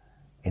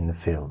 in the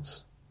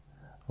fields.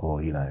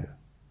 Or, you know,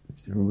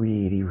 it's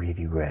really,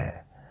 really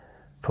rare.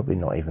 Probably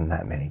not even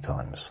that many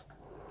times.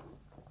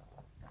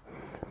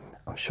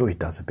 I'm sure he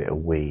does a bit of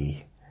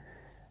wee,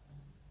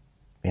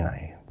 you know,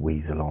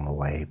 wheeze along the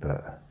way,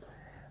 but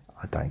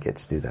I don't get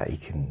to do that.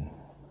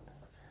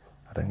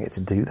 I don't get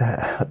to do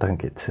that. I don't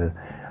get to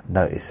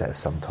notice that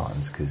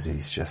sometimes because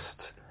he's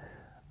just,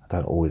 I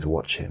don't always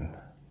watch him.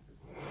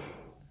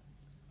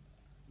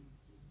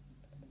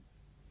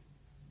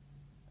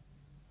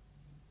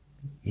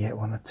 Yet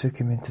when I took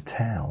him into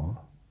town,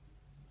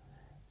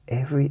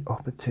 every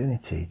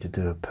opportunity to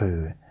do a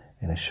poo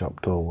in a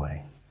shop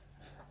doorway,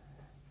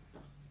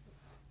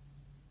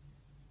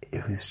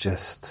 it was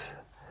just,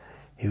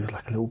 he was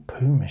like a little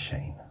poo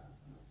machine.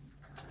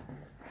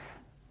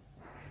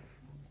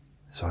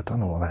 So I don't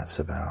know what that's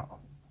about.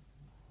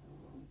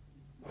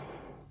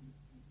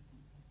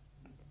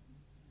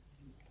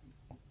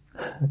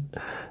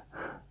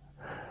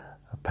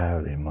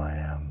 Apparently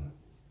my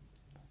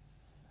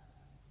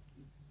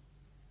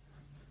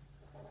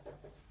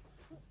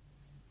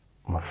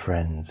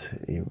friend,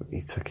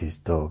 he took his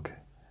dog,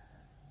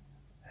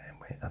 and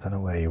I don't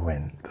know where he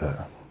went,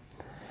 but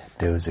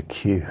there was a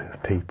queue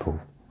of people,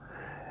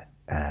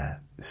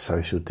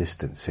 social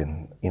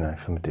distancing, you know,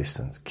 from a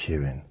distance,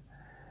 queuing,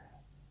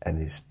 and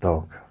his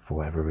dog, for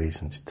whatever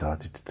reason,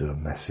 decided to do a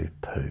massive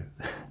poo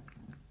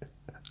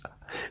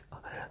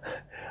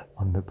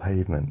on the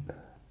pavement.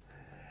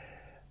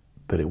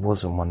 But it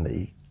wasn't one that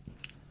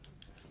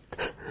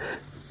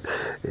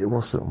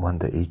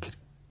he could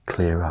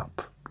clear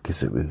up,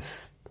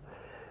 because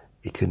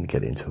he couldn't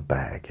get it into a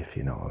bag, if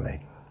you know what I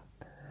mean.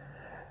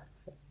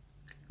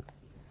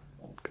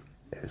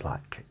 It was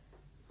like,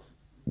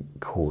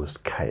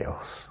 caused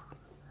chaos.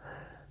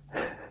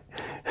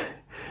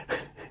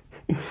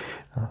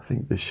 I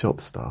think the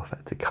shop staff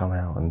had to come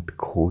out and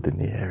cordon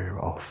the area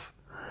off.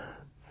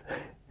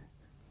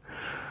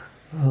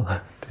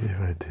 Oh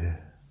dear.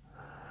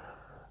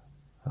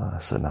 Oh,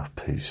 that's enough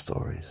poo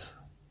stories.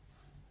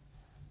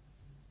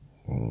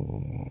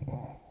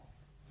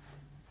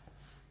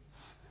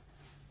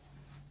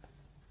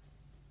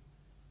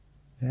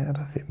 Yeah, I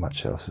don't think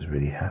much else has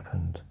really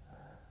happened.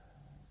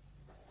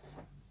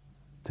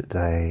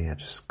 Today I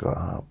just got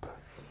up,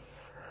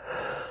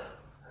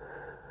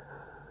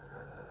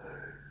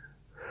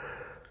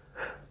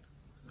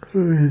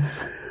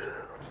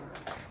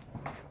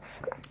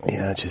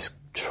 Just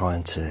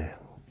trying to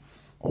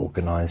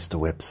organise the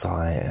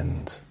website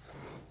and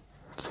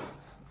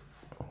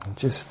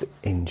just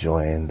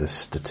enjoying the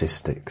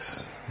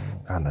statistics.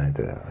 I know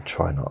that I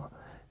try not,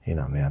 I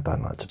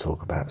don't like to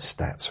talk about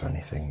stats or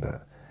anything,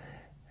 but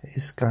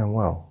it's going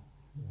well.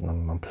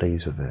 I'm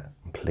pleased with it.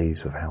 I'm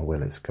pleased with how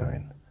well it's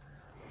going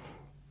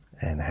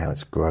and how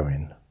it's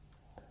growing.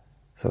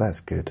 So that's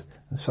good.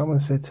 And someone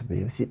said to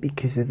me, is it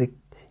because of the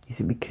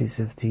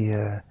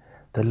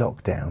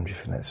lockdown? Do you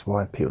think that's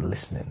why people are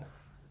listening?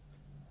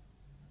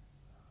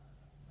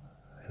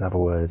 In other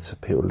words, are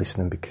people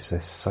listening because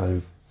they're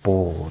so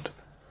bored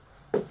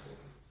that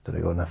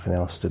they've got nothing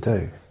else to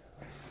do?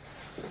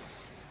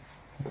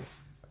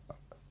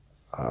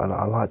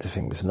 I like to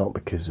think it's not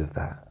because of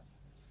that.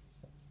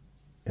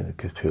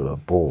 Because people are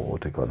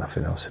bored, they've got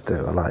nothing else to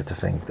do. I like to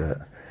think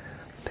that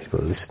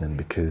people are listening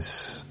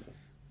because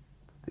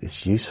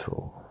it's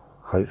useful,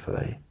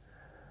 hopefully.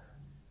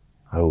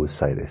 I always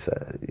say this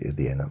at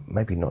the end of,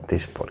 maybe not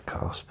this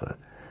podcast, but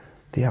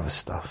the other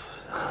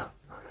stuff.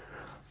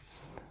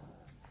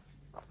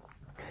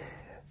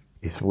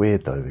 It's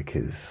weird though,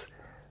 because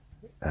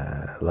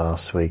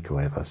last week or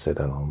whatever I said,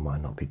 I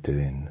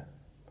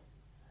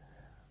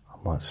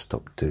might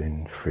stop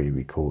doing free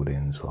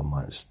recordings, or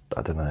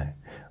I don't know.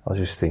 I was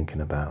just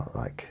thinking out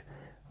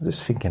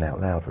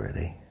loud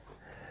really.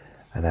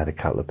 And I had a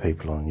couple of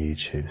people on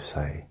YouTube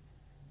say,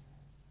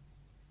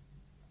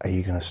 are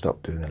you going to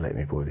stop doing the Let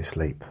Me Bore You to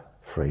Sleep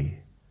free?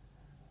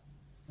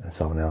 And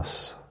someone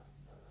else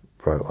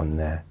wrote on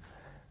there,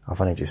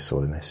 I've only just saw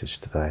the message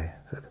today,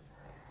 said,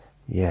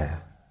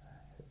 yeah,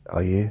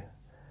 are you?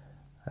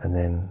 And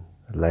then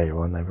later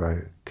on they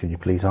wrote, can you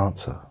please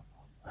answer?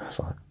 I was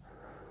like,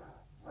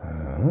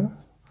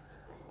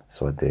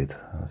 So I did.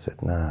 I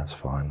said, nah, it's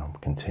fine, I'm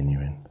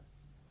continuing.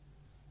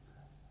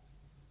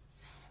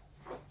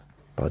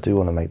 But I do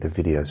want to make the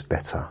videos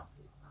better,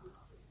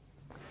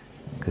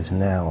 because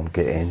now I'm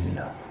getting,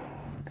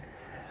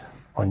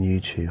 on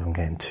YouTube, I'm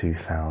getting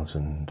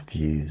 2,000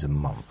 views a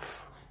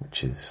month,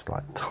 which is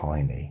like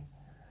tiny,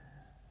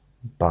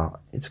 but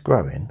it's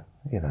growing,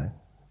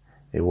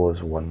 It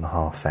was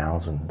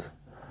 1,500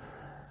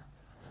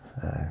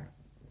 a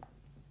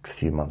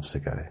few months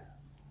ago.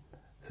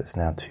 So it's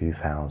now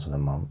 2,000 a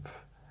month.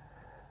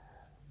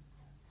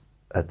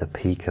 At the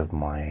peak of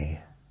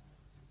my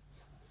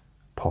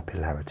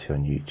popularity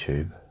on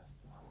YouTube,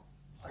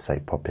 I say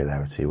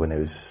popularity, when it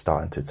was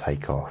starting to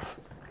take off,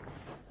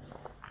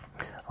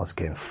 I was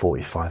getting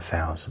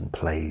 45,000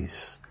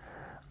 plays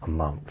a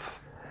month.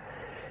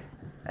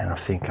 And I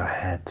think I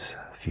had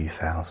a few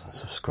thousand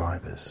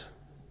subscribers.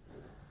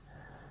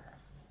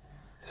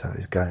 So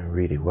it's going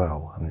really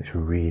well. It's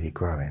really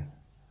growing.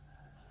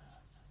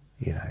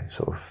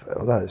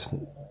 Although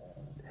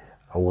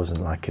I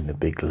wasn't like in the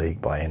big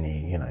league by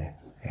any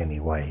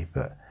way,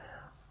 but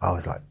I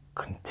was like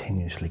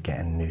continuously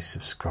getting new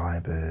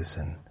subscribers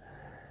and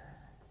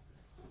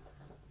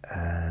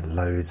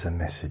loads of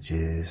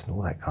messages and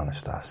all that kind of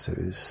stuff. So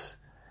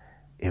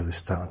it was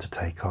starting to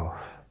take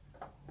off.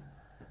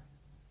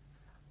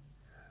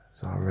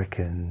 So I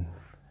reckon,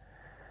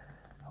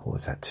 what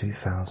was that,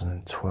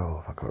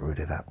 2012, I got rid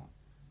of that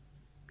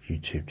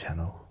YouTube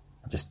channel.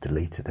 I just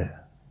deleted it.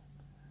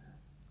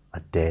 I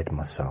dared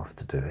myself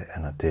to do it,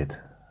 and I did.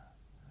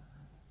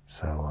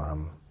 So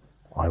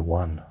I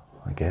won,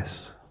 I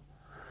guess.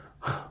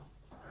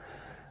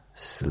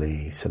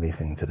 Silly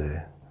thing to do.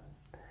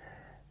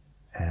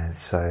 And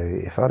so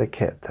if I'd have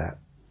kept that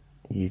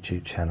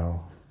YouTube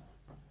channel,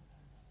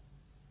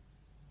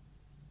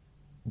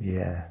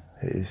 yeah,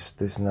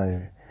 there's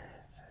no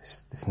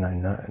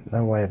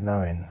way of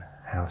knowing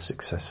how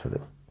successful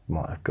it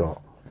might have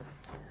got.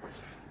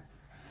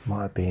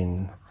 Might have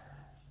been,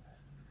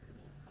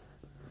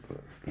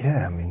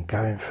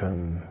 going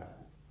from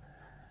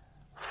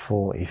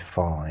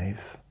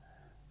 45,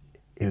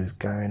 it was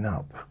going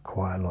up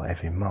quite a lot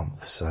every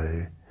month,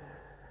 so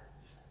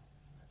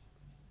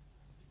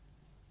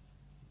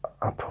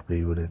I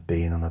probably would have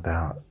been on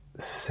about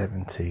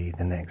 70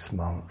 the next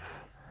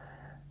month,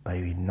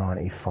 maybe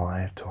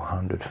 95 to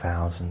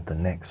 100,000 the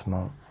next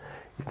month.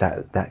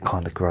 That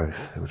kind of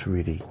growth, it was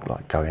really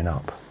like going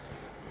up.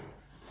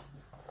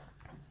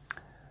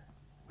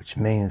 Which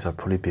means I'd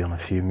probably be on a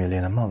few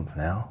million a month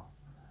now,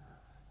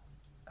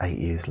 8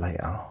 years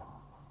later.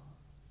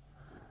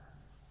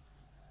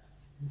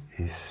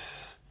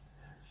 It's,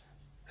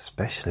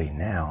 especially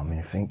now,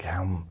 think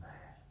how,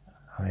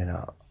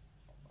 I'm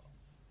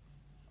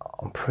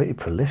pretty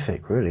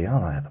prolific really,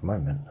 aren't I, at the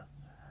moment?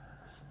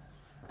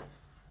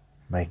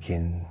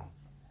 Making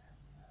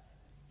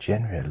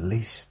generally at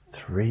least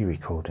 3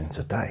 recordings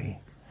a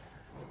day,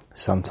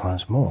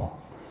 sometimes more.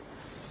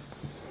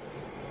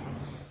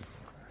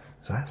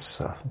 So that's,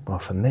 well,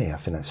 for me, I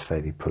think that's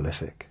fairly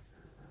prolific.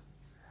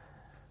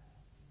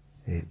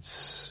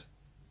 It's,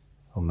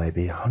 or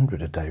maybe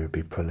 100 a day would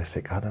be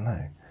prolific, I don't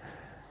know.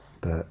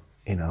 But,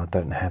 I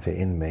don't have it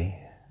in me.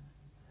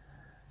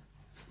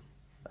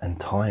 And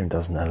time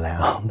doesn't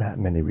allow that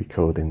many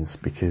recordings,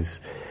 because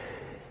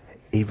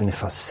even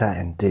if I sat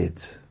and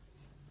did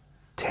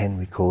 10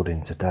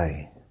 recordings a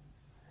day,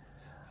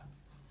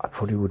 I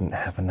probably wouldn't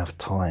have enough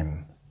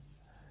time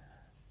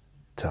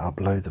to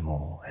upload them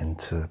all and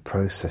to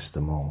process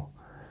them all,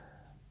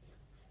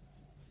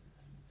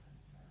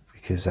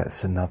 because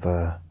that's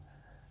another,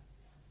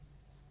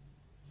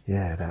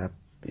 that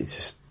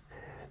it's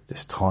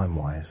just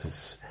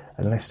time-wise,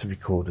 unless the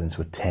recordings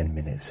were 10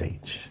 minutes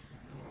each,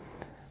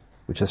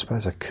 which I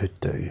suppose I could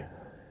do.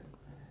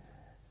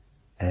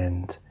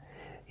 And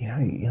you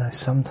know,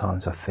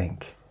 sometimes I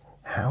think,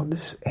 how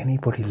does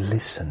anybody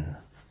listen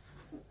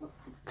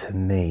to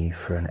me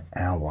for an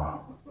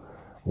hour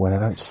when I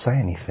don't say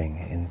anything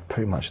in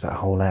pretty much that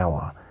whole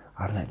hour?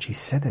 I haven't actually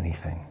said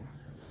anything.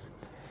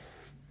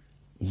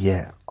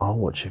 Yeah, I'll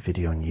watch a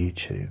video on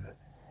YouTube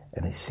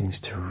and it seems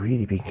to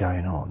really be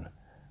going on.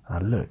 I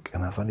look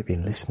and I've only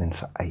been listening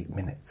for 8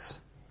 minutes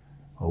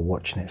or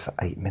watching it for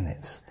 8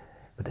 minutes,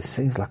 but it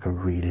seems like a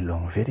really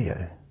long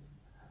video.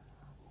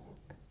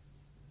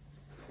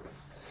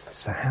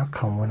 So how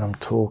come when I'm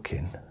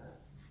talking,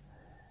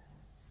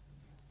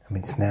 I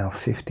mean, it's now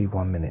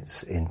 51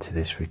 minutes into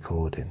this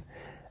recording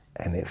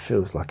and it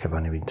feels like I've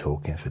only been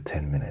talking for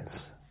 10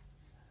 minutes.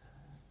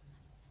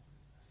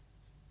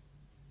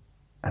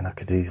 And I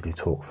could easily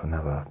talk for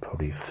another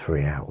probably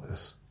 3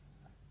 hours.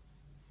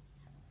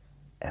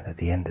 And at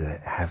the end of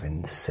it,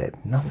 having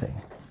said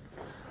nothing.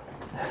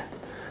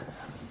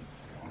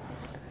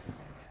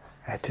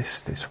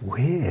 It's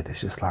weird.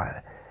 It's just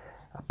like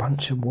a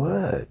bunch of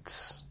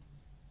words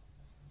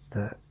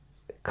that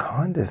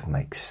kind of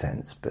make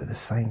sense, but at the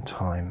same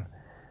time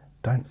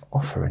don't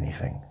offer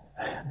anything.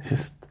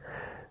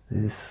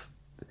 It's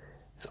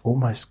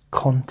almost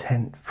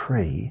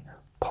content-free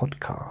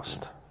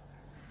podcast.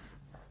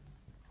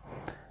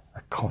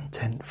 A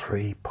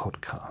content-free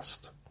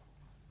podcast.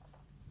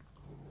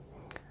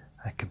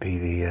 That could be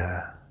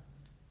the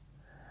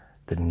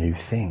new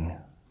thing.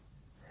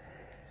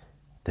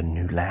 The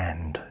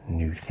Newland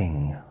new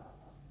thing.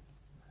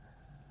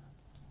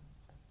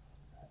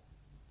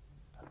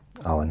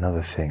 Oh,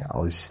 another thing. I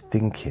was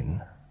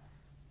thinking,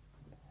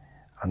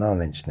 I know I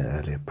mentioned it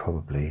earlier,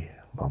 probably,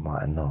 but I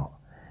might have not.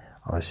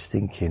 I was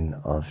thinking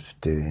of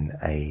doing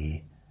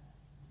a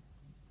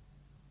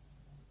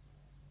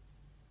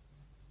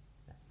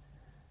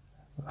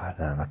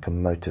like a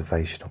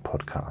motivational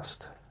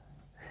podcast,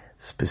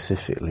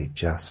 specifically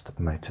just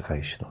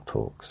motivational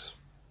talks,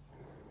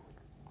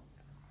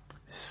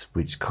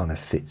 which kind of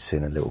fits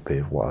in a little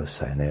bit of what I was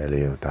saying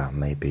earlier about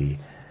maybe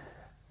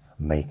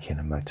making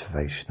a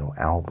motivational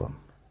album,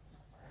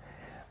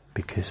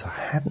 because I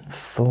hadn't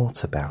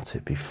thought about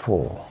it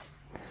before.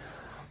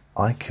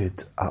 I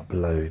could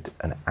upload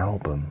an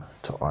album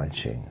to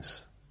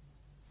iTunes.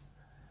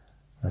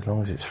 As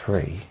long as it's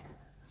free,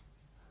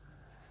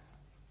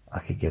 I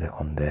could get it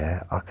on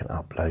there. I can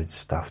upload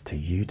stuff to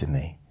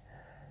Udemy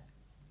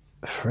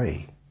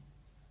free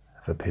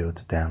for people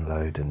to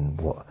download and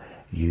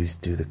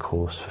do the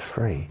course for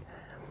free.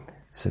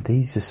 So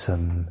these are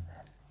some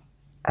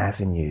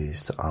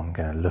avenues that I'm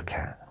going to look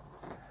at,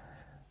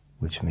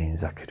 which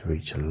means I could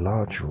reach a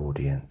larger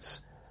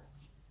audience,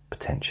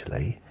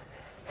 potentially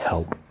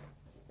help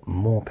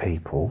more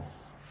people,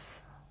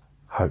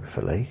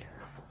 hopefully.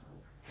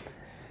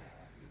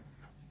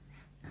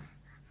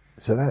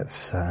 So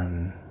that's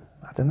I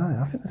don't know,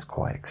 I think that's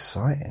quite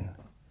exciting.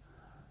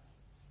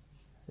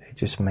 It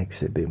just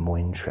makes it a bit more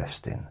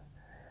interesting,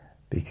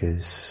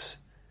 because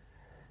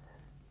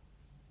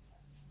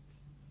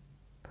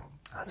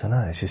I don't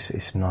know,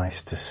 it's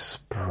nice to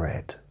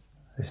spread,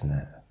 isn't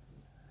it?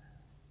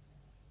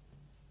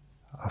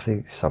 I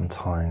think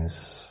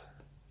sometimes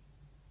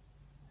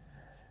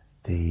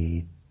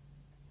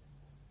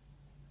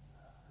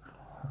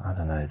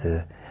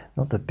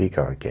not the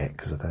bigger I get,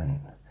 because I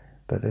don't,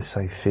 but let's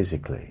say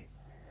physically,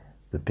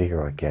 the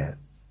bigger I get,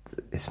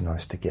 it's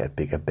nice to get a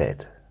bigger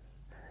bed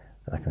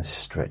that I can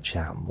stretch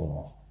out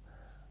more.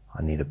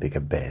 I need a bigger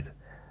bed.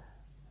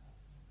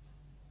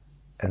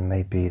 And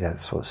maybe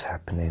that's what's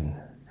happening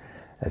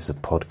as the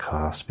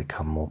podcasts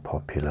become more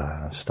popular,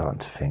 and I'm starting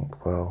to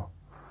think, well,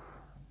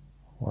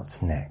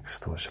 what's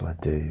next? What shall I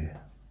do?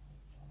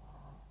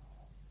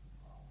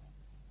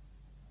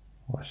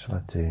 What shall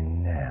I do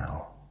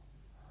now?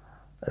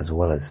 As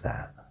well as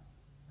that,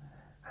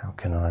 how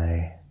can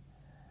I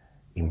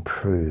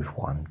improve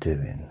what I'm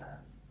doing?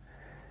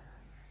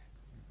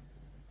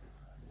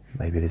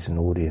 Maybe there's an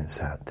audience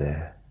out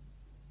there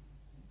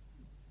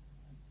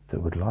that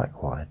would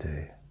like what I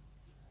do.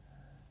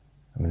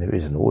 I mean, there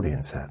is an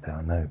audience out there,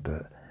 I know,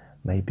 but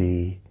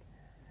maybe,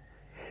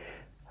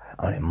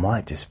 I mean, it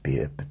might just be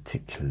a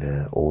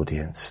particular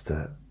audience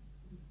that,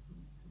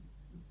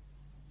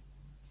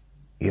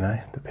 you know,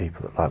 the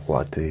people that like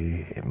what I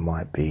do, it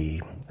might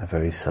be a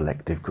very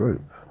selective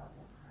group.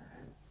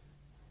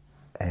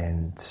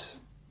 And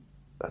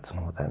I don't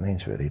know what that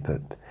means really,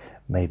 but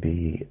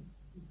maybe,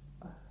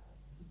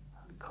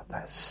 God,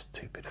 that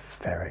stupid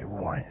ferret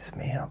winds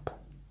me up.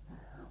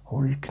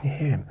 Or you can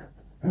hear him.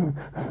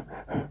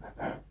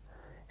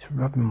 He's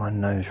rubbing my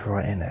nose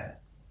right in it.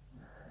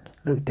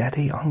 Look,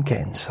 Daddy, I'm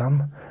getting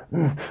some.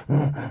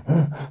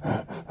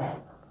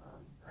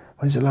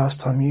 When's the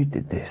last time you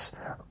did this?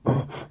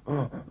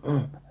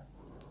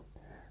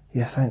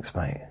 Yeah, thanks,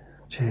 mate.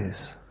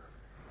 Cheers.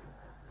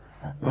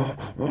 Like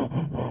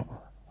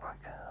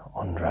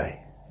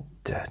Andre,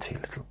 dirty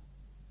little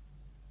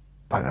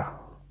bugger.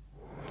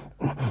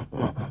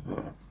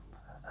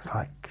 It's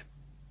like,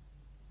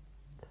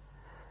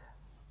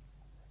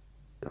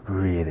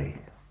 really,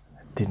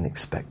 didn't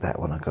expect that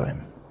when I got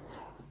him.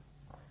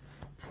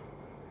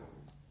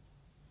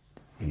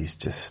 He's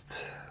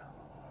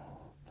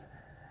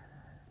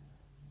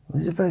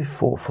a very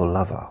thoughtful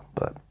lover,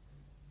 but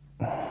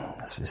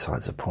that's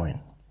besides the point.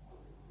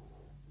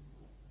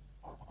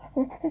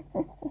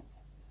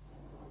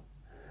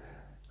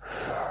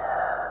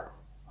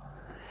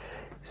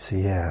 So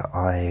yeah,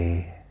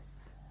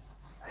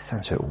 it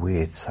sounds a bit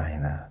weird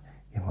saying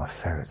my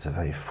ferret's a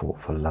very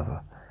thoughtful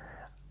lover.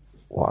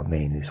 What I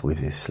mean is with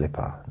his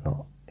slipper,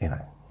 not,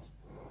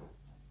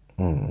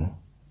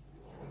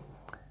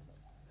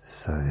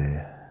 So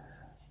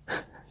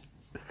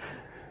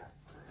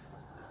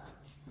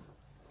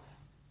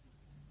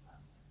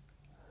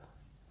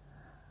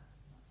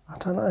I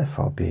don't know if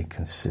I'll be a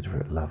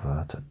considerate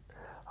lover.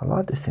 I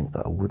like to think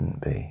that I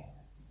wouldn't be.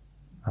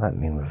 I don't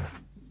mean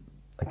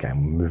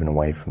again, we're moving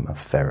away from a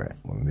ferret.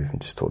 We're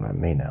just talking about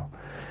me now.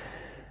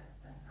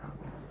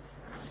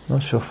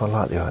 Not sure if I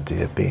like the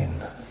idea of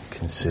being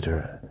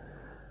considerate.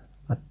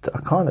 I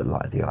kind of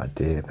like the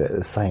idea, but at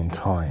the same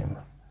time,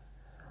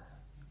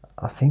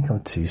 I think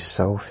I'm too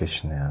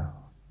selfish now.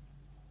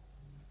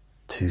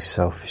 Too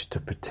selfish to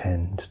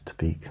pretend to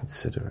be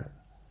considerate.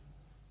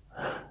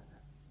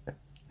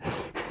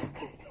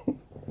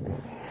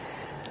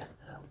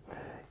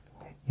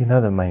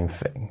 The main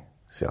thing.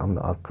 See,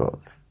 I've got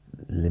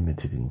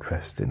limited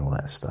interest in all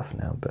that stuff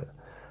now, but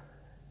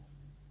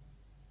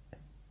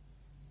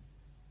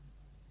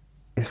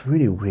it's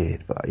really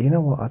weird. But you know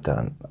what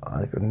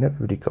I've never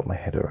really got my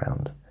head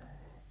around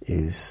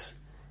is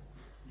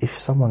if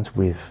someone's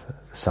with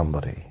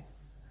somebody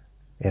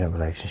in a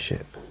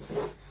relationship,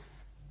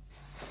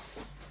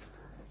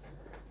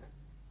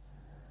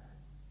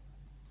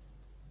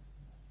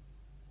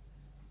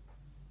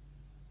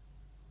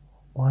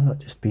 why not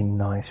just be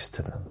nice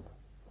to them?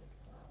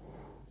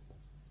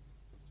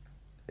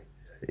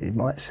 It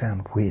might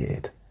sound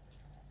weird,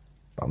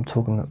 but I'm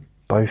talking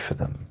both of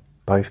them,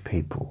 both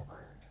people.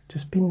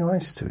 Just be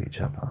nice to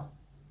each other.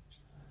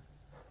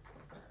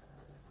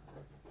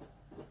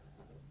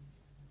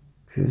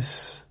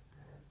 Because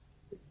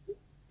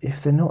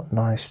if they're not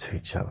nice to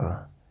each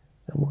other,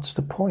 then what's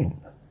the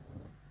point?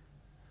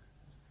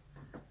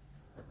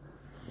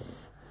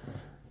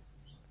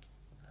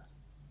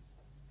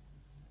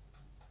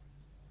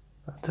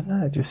 I don't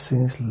know, it just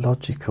seems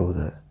logical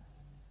that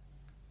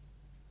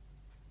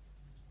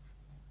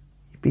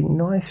you be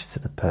nice to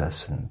the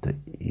person that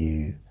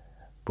you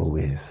were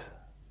with.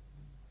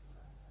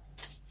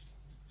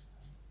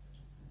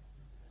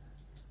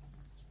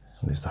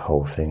 And there's the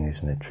whole thing,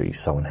 isn't it? Treat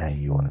someone how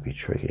you want to be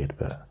treated,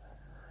 but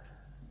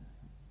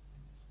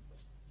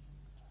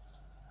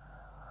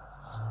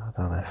I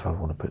don't know if I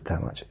want to put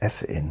that much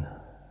effort in.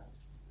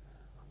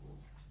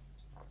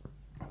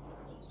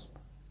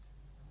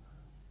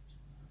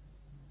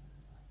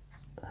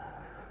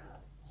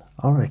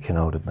 I reckon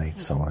I would have made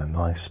someone a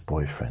nice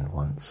boyfriend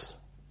once.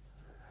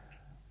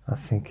 I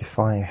think if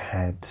I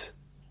had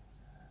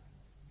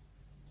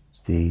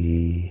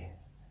the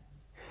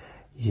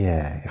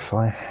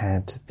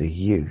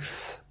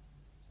youth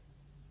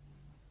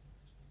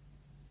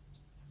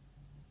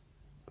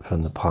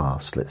from the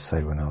past, let's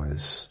say when I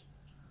was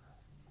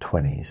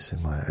 20s,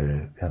 in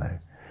my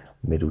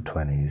middle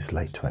 20s,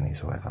 late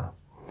 20s or whatever.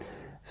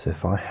 So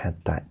if I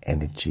had that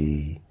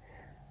energy,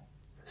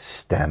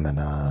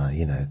 stamina,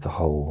 the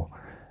whole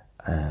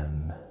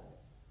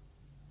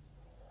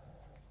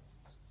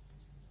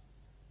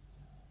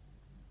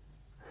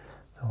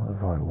what the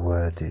right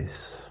word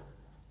is,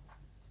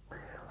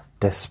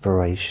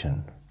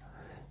 desperation.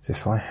 So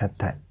if I had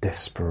that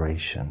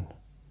desperation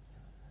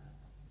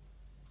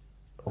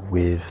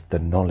with the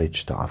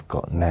knowledge that I've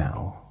got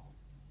now,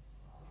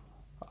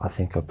 I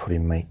think I'd probably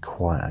make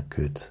quite a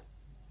good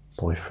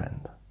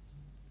boyfriend.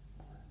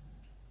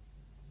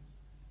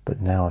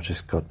 But now I've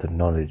just got the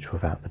knowledge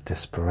without the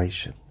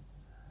desperation,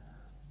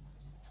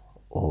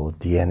 or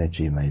the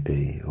energy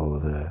maybe,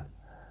 or the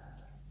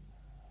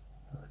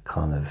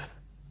kind of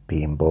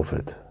being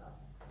bothered.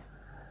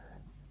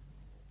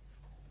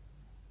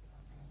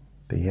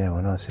 But yeah,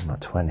 when I was in my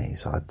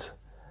 20s,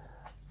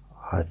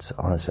 I'd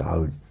honestly, I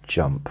would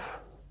jump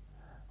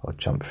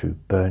through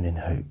burning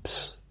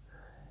hoops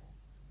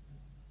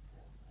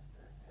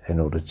in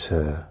order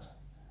to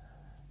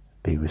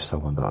be with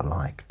someone that I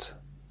liked.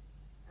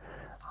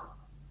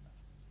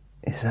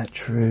 Is that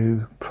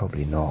true?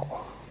 Probably not.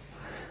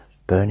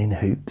 Burning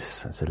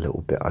hoops, that's a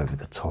little bit over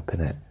the top,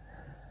 innit?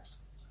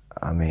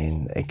 I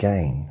mean,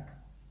 again,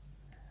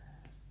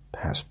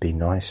 perhaps be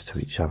nice to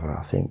each other.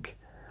 I think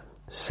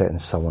setting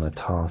someone a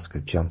task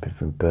of jumping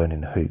through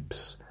burning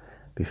hoops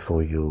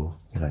before you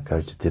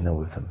go to dinner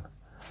with them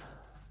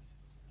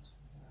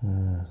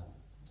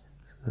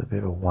There's a bit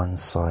of a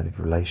one-sided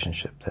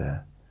relationship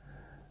there.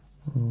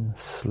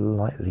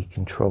 Slightly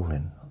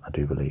controlling, I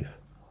do believe.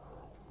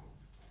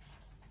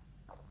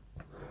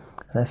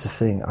 And that's the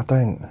thing, I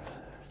don't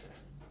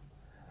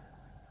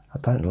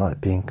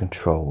like being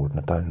controlled, and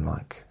I don't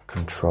like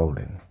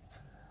controlling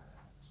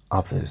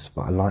others,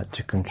 but I like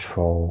to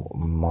control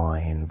my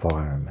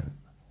environment.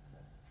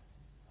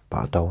 But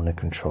I don't want to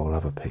control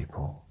other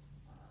people.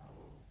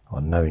 I've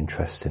got no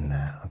interest in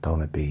that. I don't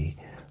want to be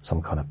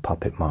some kind of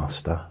puppet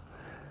master.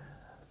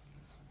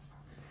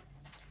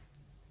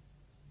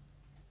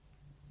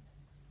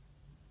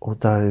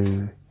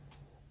 Although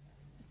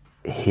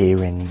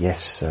hearing,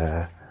 yes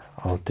sir,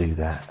 I'll do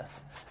that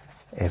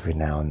every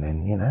now and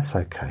then, that's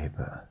okay,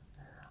 but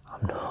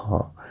I'm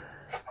not.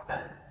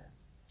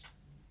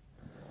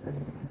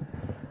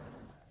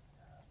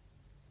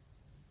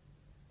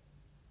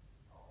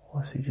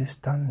 What's he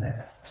just done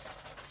there?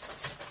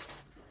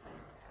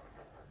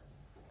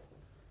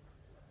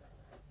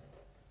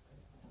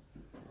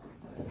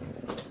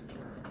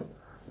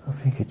 I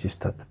think he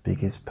just had the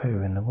biggest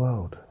poo in the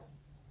world.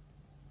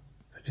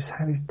 So just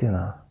had his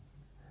dinner,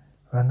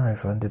 ran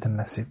over and did a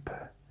massive poo.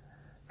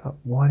 Like,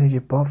 why did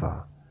you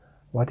bother?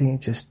 Why didn't you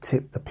just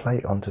tip the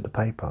plate onto the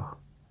paper?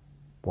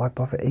 Why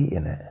bother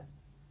eating it?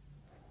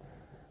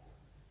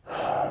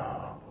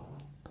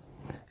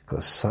 It's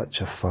got such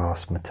a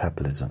fast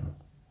metabolism.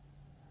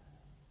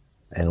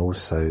 And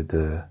also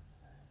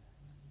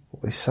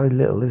it's so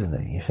little, isn't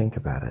it? You think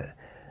about it.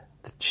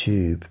 The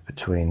tube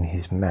between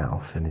his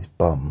mouth and his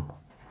bum.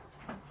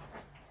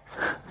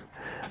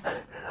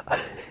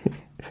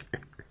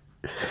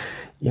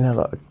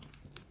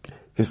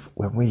 Because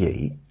when we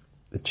eat,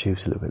 the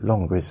tube's a little bit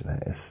longer, isn't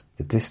it? It's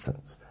the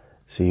distance.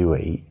 So you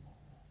eat,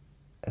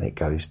 and it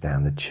goes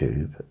down the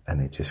tube,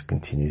 and it just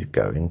continues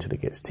going until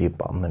it gets to your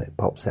bum, and it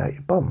pops out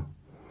your bum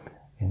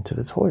into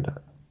the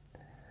toilet.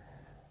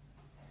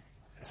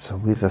 So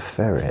with a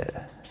ferret,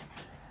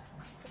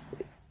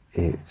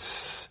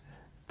 it's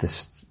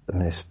this. I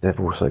mean, they've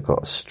also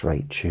got a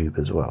straight tube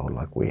as well,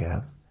 like we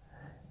have,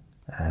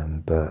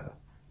 but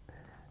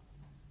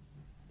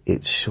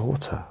it's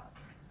shorter.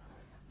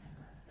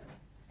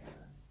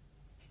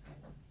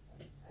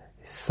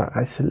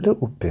 It's a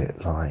little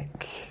bit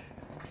like,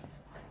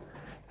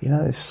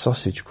 those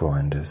sausage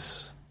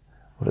grinders,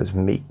 or those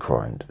meat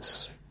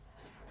grinders.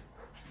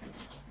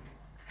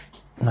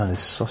 No, the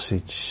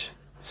sausage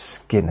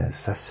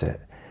skinners, that's it.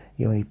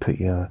 You only put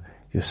your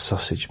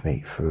sausage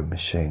meat through a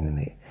machine, and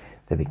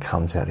then it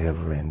comes out the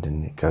other end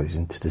and it goes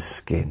into the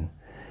skin.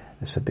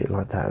 It's a bit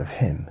like that of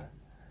him.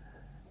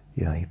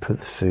 You put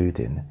the food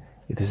in.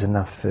 If there's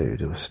enough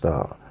food, it'll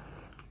start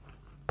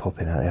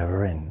popping out the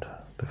other end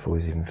before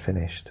he's even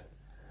finished.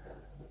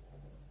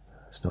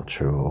 It's not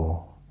true at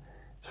all.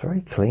 It's a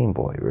very clean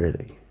boy,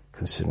 really,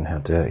 considering how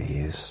dirty he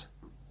is.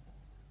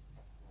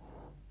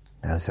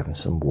 Now he's having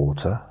some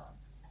water.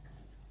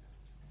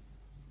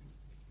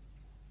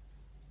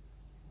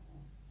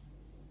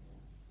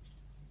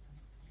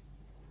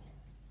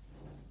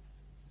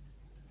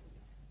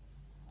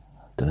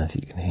 Don't know if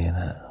you can hear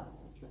that.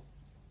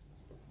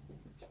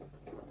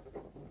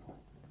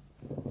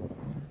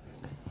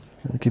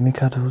 Give me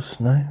cuddles?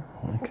 No?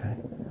 Okay.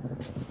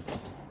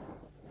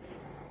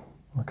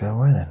 I'll go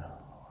away then.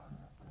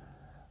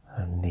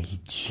 I need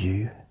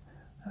you.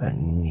 I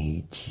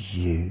need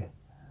you.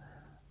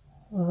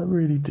 I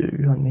really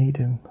do. I need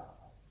him.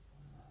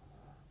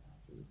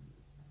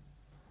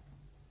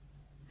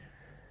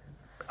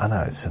 I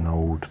know it's an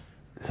old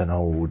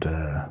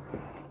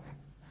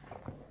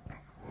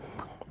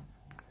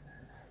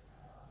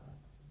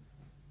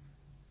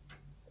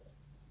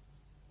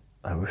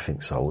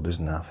everything's old,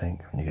 isn't it, I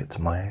think, when you get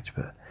to my age,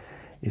 but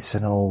it's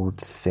an old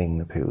thing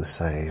that people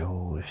say,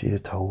 if you'd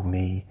have told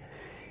me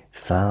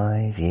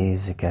 5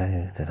 years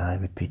ago that I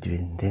would be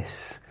doing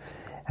this,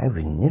 I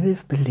would never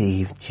have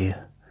believed you.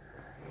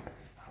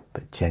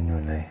 But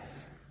genuinely,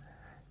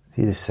 if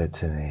you'd have said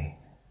to me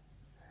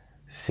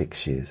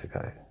 6 years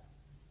ago,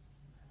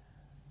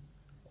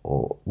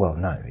 or,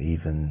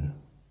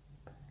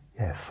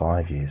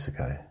 5 years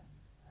ago,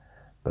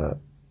 but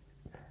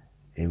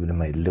it would have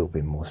made a little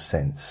bit more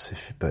sense,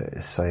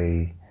 but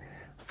say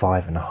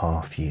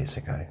 5.5 years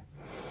ago,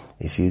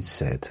 if you'd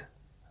said,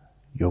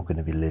 you're going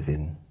to be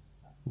living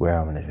where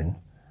I'm living,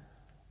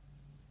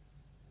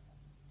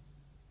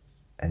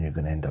 and you're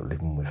going to end up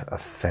living with a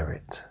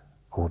ferret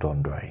called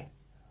Andre,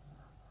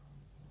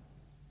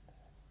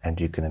 and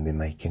you're going to be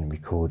making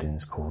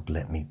recordings called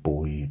Let Me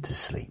Bore You to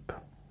Sleep,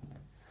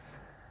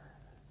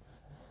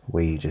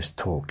 where you just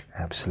talk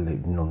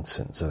absolute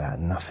nonsense about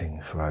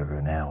nothing for over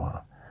an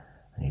hour,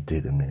 and you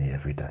do them nearly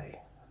every day.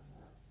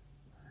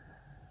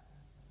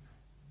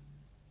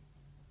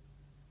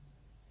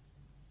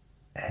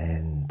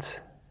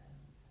 And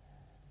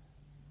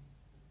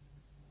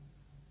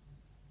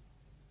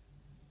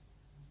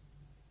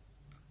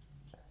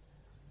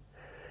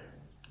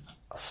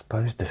I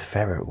suppose the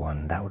ferret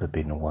one, that would have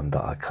been the one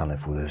that I kind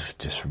of would have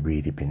just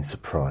really been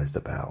surprised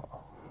about.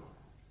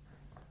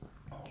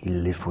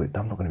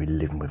 I'm not going to be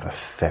living with a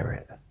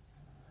ferret.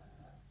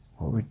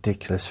 What a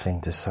ridiculous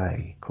thing to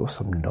say. Of course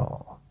I'm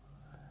not.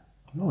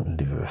 I'm not going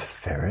to live with a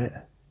ferret.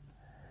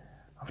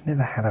 I've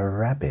never had a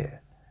rabbit.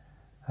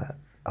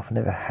 I've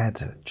never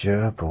had a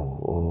gerbil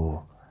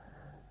or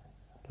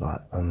like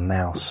a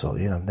mouse, or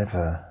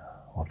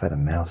I've had a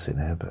mouse in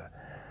there, but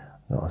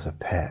not as a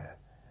pet.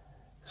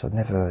 So I've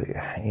never,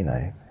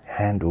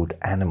 handled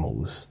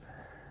animals.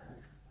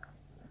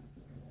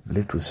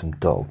 Lived with some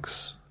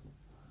dogs.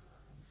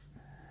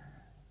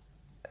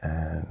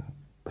 I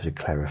should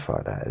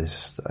clarify that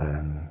as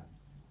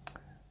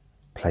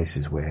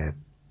places where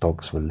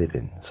dogs were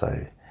living.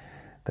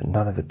 But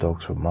none of the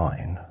dogs were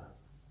mine.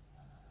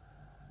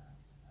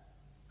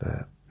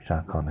 But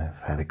I kind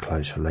of had a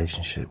close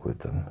relationship with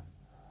them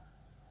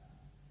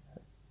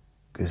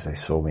because they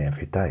saw me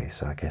every day.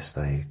 So I guess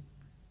they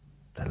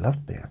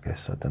loved me. I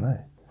guess, I don't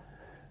know.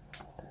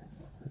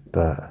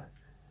 But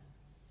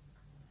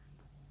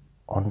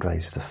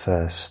Andre's the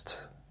first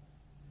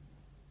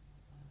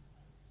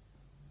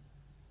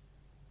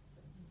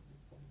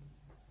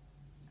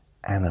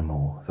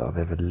animal that I've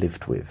ever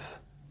lived with,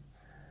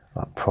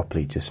 like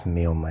properly just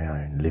me on my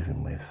own,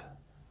 living with.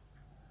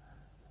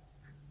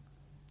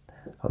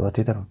 Although I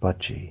did have a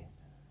budgie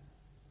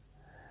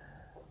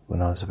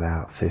when I was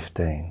about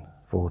 15,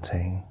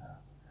 14.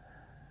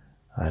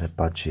 I had a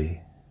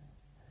budgie,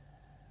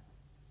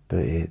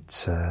 but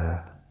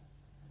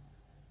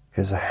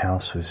because the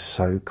house was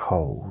so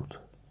cold,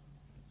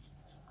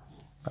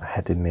 I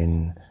had him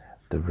in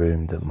the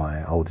room that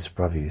my oldest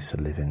brother used to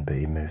live in, but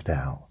he moved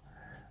out.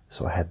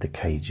 So I had the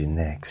cage in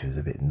there because it was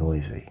a bit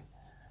noisy.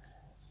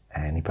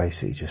 And he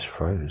basically just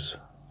froze.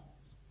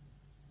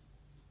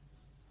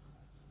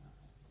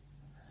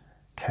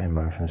 Came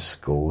home from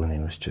school and he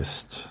was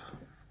just...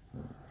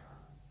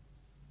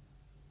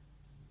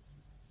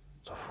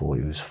 I thought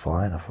he was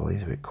fine. I thought he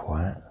was a bit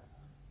quiet.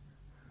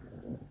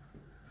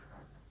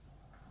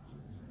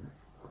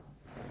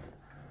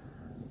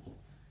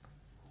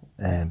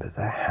 But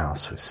that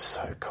house was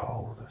so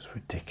cold. It was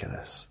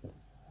ridiculous.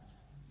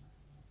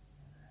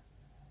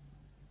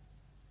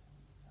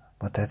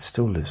 My dad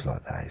still lives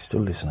like that. He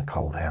still lives in a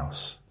cold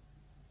house.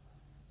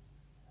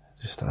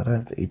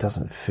 He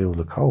doesn't feel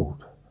the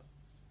cold.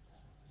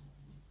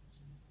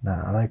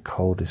 Now, I know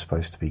cold is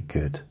supposed to be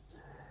good.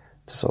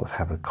 To sort of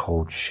have a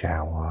cold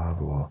shower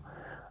or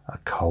a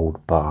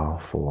cold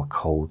bath or a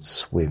cold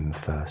swim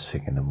first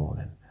thing in the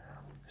morning.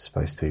 It's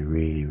supposed to be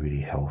really,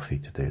 really healthy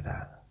to do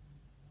that.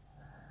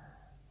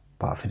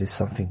 But if it is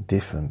something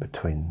different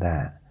between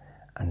that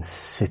and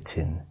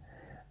sitting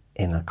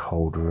in a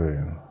cold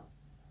room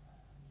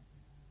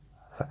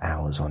for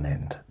hours on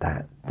end,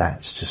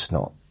 that's just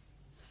not,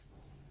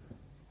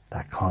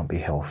 that can't be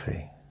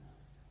healthy.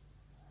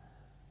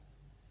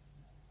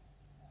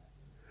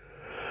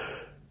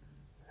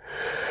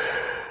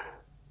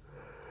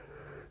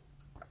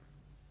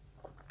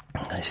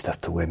 I used to have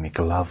to wear my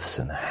gloves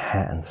and a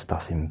hat and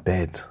stuff in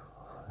bed.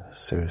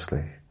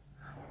 Seriously.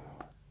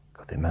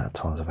 God, the amount of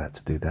times I've had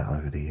to do that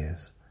over the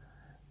years.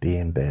 Be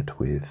in bed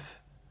with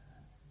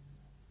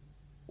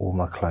all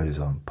my clothes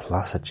on,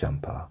 plus a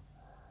jumper,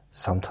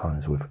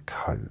 sometimes with a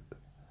coat,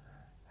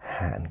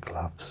 hat and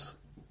gloves,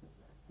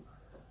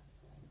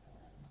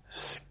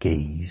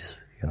 skis,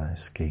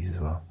 skis as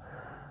well,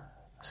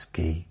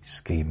 ski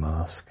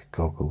mask,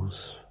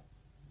 goggles.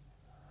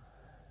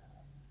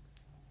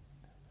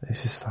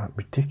 It's just like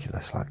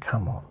ridiculous, like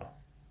come on.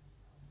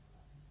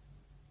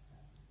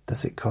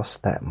 Does it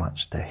cost that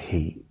much to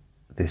heat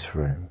this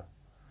room?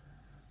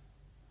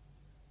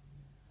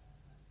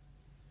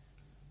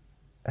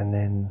 And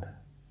then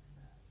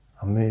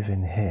I move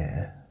in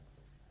here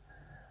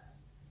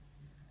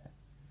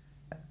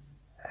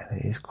and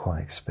it is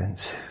quite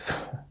expensive.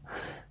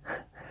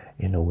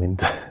 In the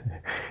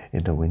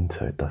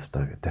winter it does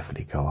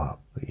definitely go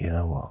up, but you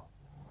know what?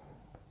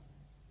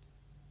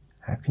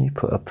 How can you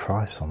put a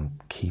price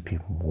on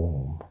keeping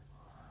warm?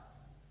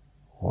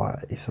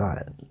 What? It's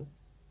like,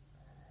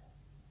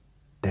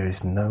 there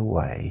is no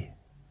way,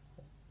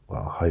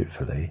 well,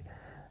 hopefully,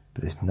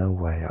 but there's no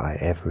way I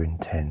ever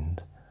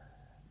intend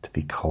to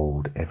be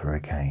cold ever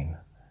again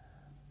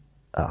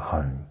at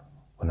home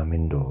when I'm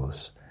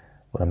indoors.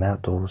 When I'm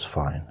outdoors,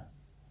 fine.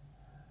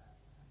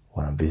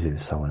 When I'm visiting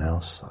someone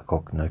else, I've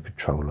got no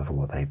control over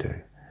what they do.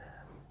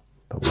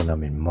 But when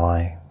I'm in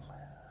my...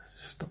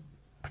 Stop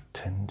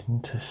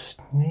pretending to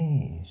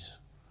sneeze.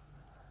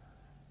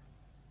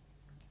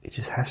 It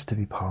just has to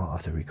be part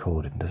of the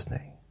recording, doesn't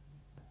it?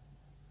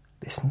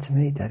 Listen to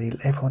me, Daddy.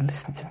 Everyone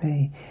listen to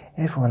me.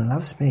 Everyone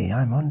loves me.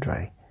 I'm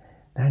Andre.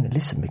 They only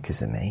listen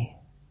because of me.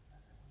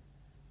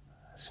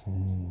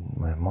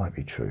 Well, it might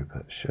be true,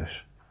 but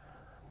shush.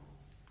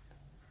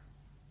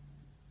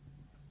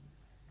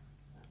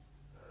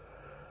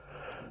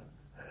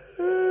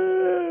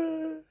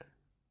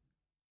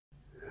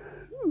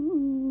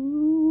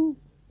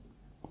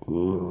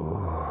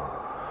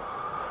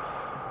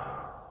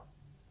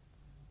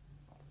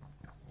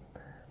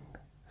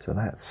 So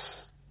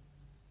that's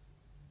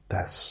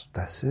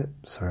it.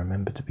 So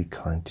remember to be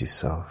kind to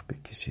yourself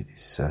because you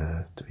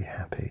deserve to be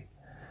happy.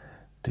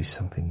 Do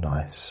something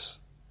nice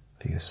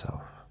for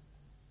yourself.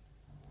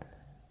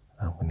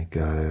 I'm going to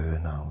go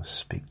and I'll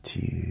speak to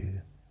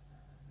you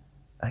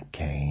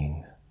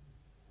again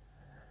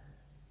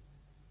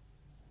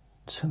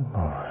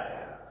tomorrow.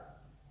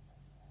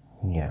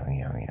 Yo,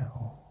 yo,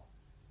 yo.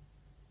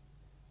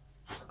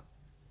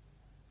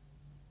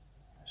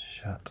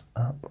 Shut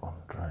up,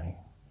 Andre.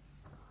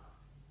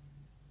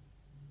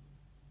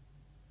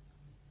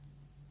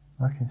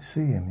 I can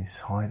see him, he's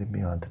hiding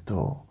behind the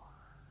door.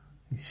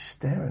 He's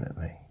staring at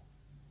me.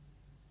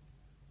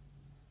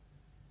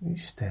 What are you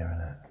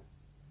staring at?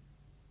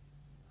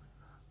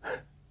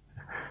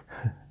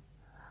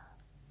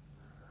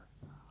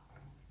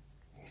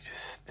 He's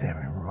just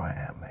staring right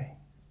at me.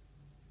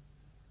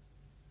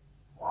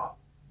 What?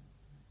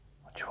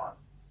 What do you want?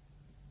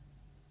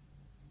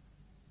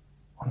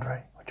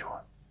 Andre, what do you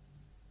want?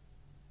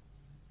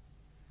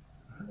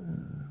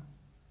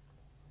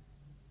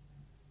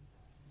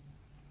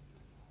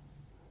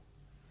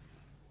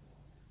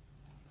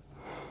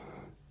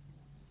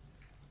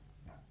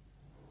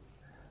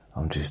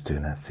 I'm just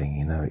doing that thing,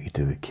 you know what you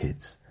do with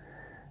kids,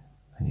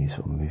 and you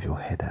sort of move your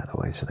head out of the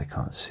way so they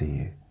can't see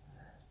you,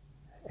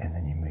 and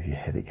then you move your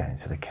head again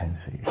so they can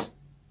see you.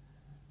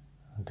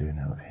 I'm doing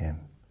that with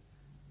him.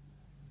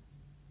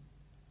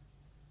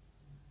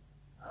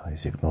 Oh,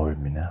 he's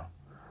ignoring me now.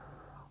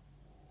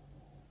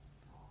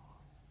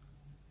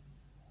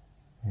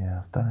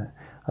 Yeah, I've done it.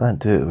 I don't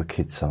do it with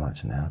kids so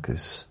much now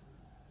because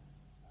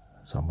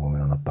some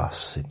women on a bus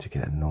seem to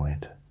get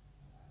annoyed.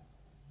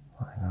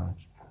 I'm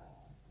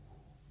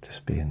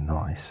just being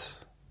nice.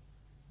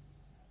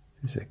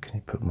 She said, "Can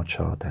you put my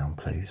child down,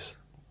 please?"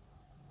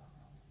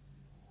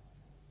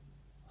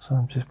 So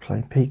I'm just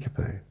playing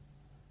peekaboo.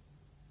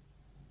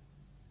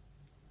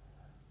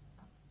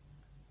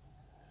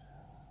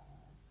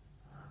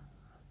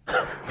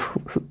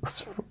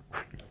 What's wrong?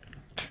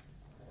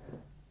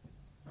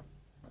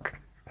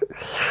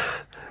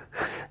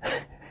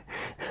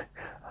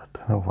 I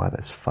don't know why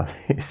that's funny.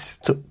 It's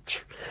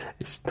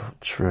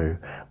not true.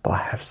 But I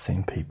have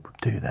seen people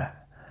do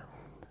that.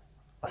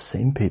 I've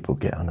seen people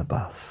get on a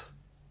bus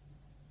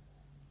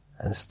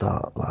and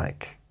start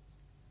like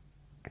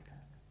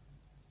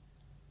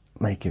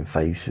making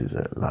faces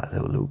at like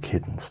their little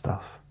kid and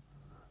stuff.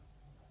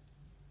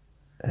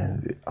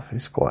 And I think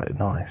it's quite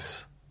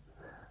nice.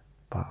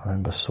 But I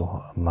remember I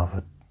saw a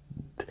mother,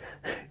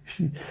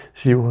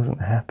 she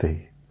wasn't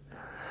happy.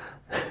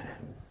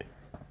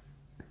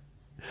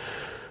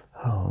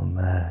 Oh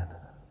man.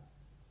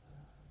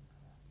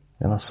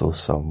 Then I saw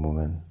some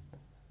woman,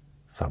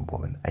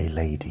 a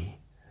lady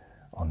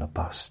on a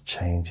bus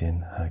changing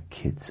her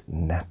kid's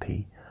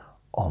nappy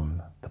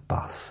on the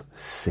bus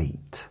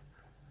seat.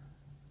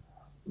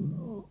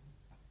 No.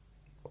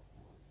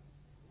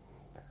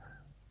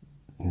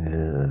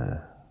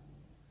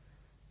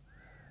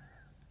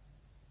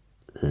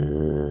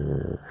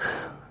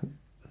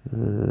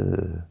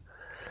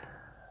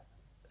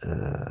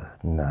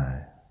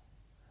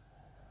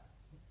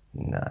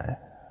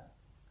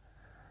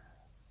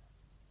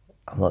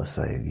 I'm not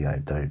saying,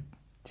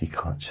 you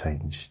can't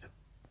change the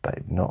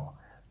babe, not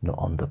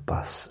on the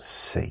bus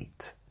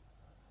seat.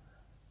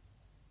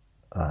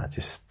 I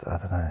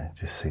don't know, it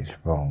just seems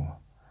wrong.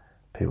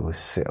 People will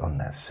sit on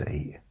that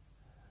seat.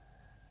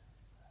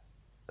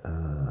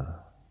 And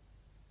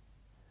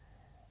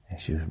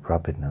she was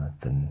rubbing them,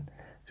 and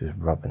she was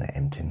rubbing it,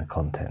 emptying the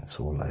contents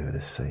all over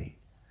the seat.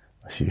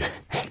 She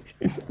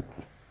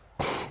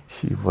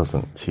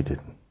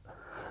didn't.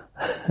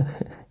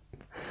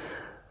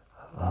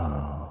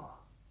 Oh.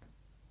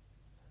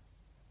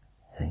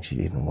 And she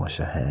didn't wash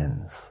her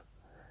hands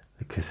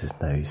because there's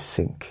no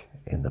sink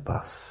in the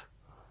bus.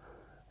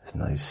 There's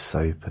no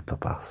soap at the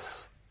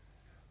bus.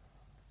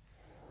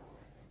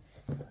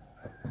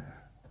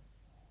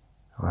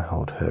 I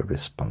hold her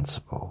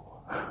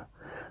responsible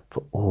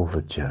for all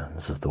the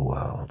germs of the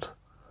world.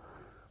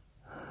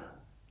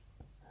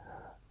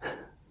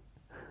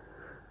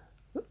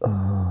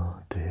 Oh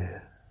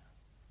dear.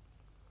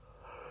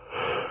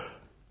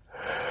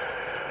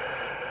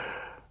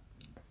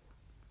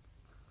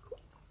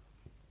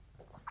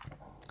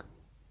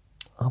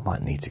 I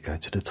might need to go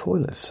to the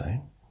toilet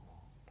soon.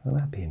 Well,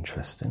 that'd be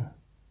interesting.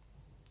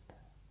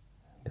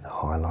 Be the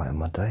highlight of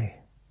my day.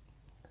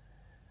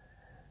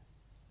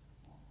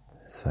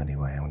 So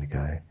anyway, I'm going to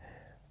go.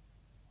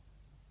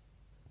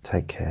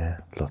 Take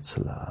care. Lots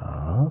of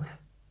love.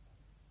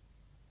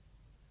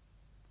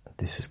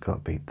 This has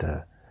got to be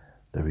the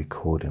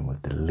recording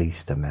with the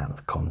least amount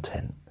of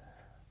content.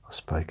 I've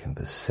spoken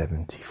for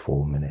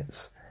 74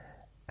 minutes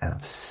and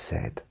I've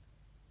said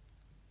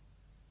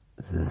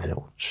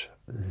zilch,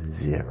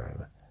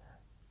 zero,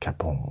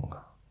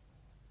 kabong,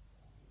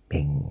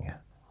 ming,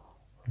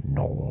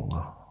 nong.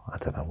 I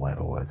don't know what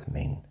the words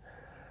mean.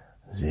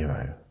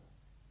 Zero.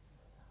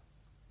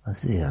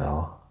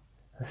 Zero.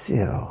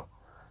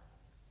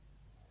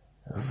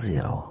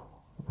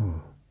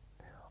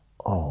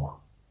 Oh.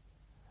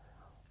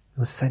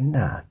 You say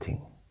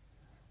nothing.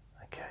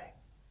 Okay.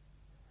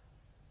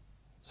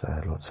 So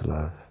lots of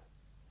love.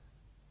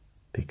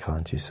 Be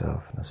kind to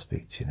yourself, and I'll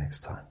speak to you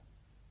next time.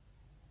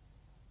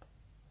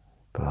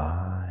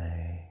 Bye.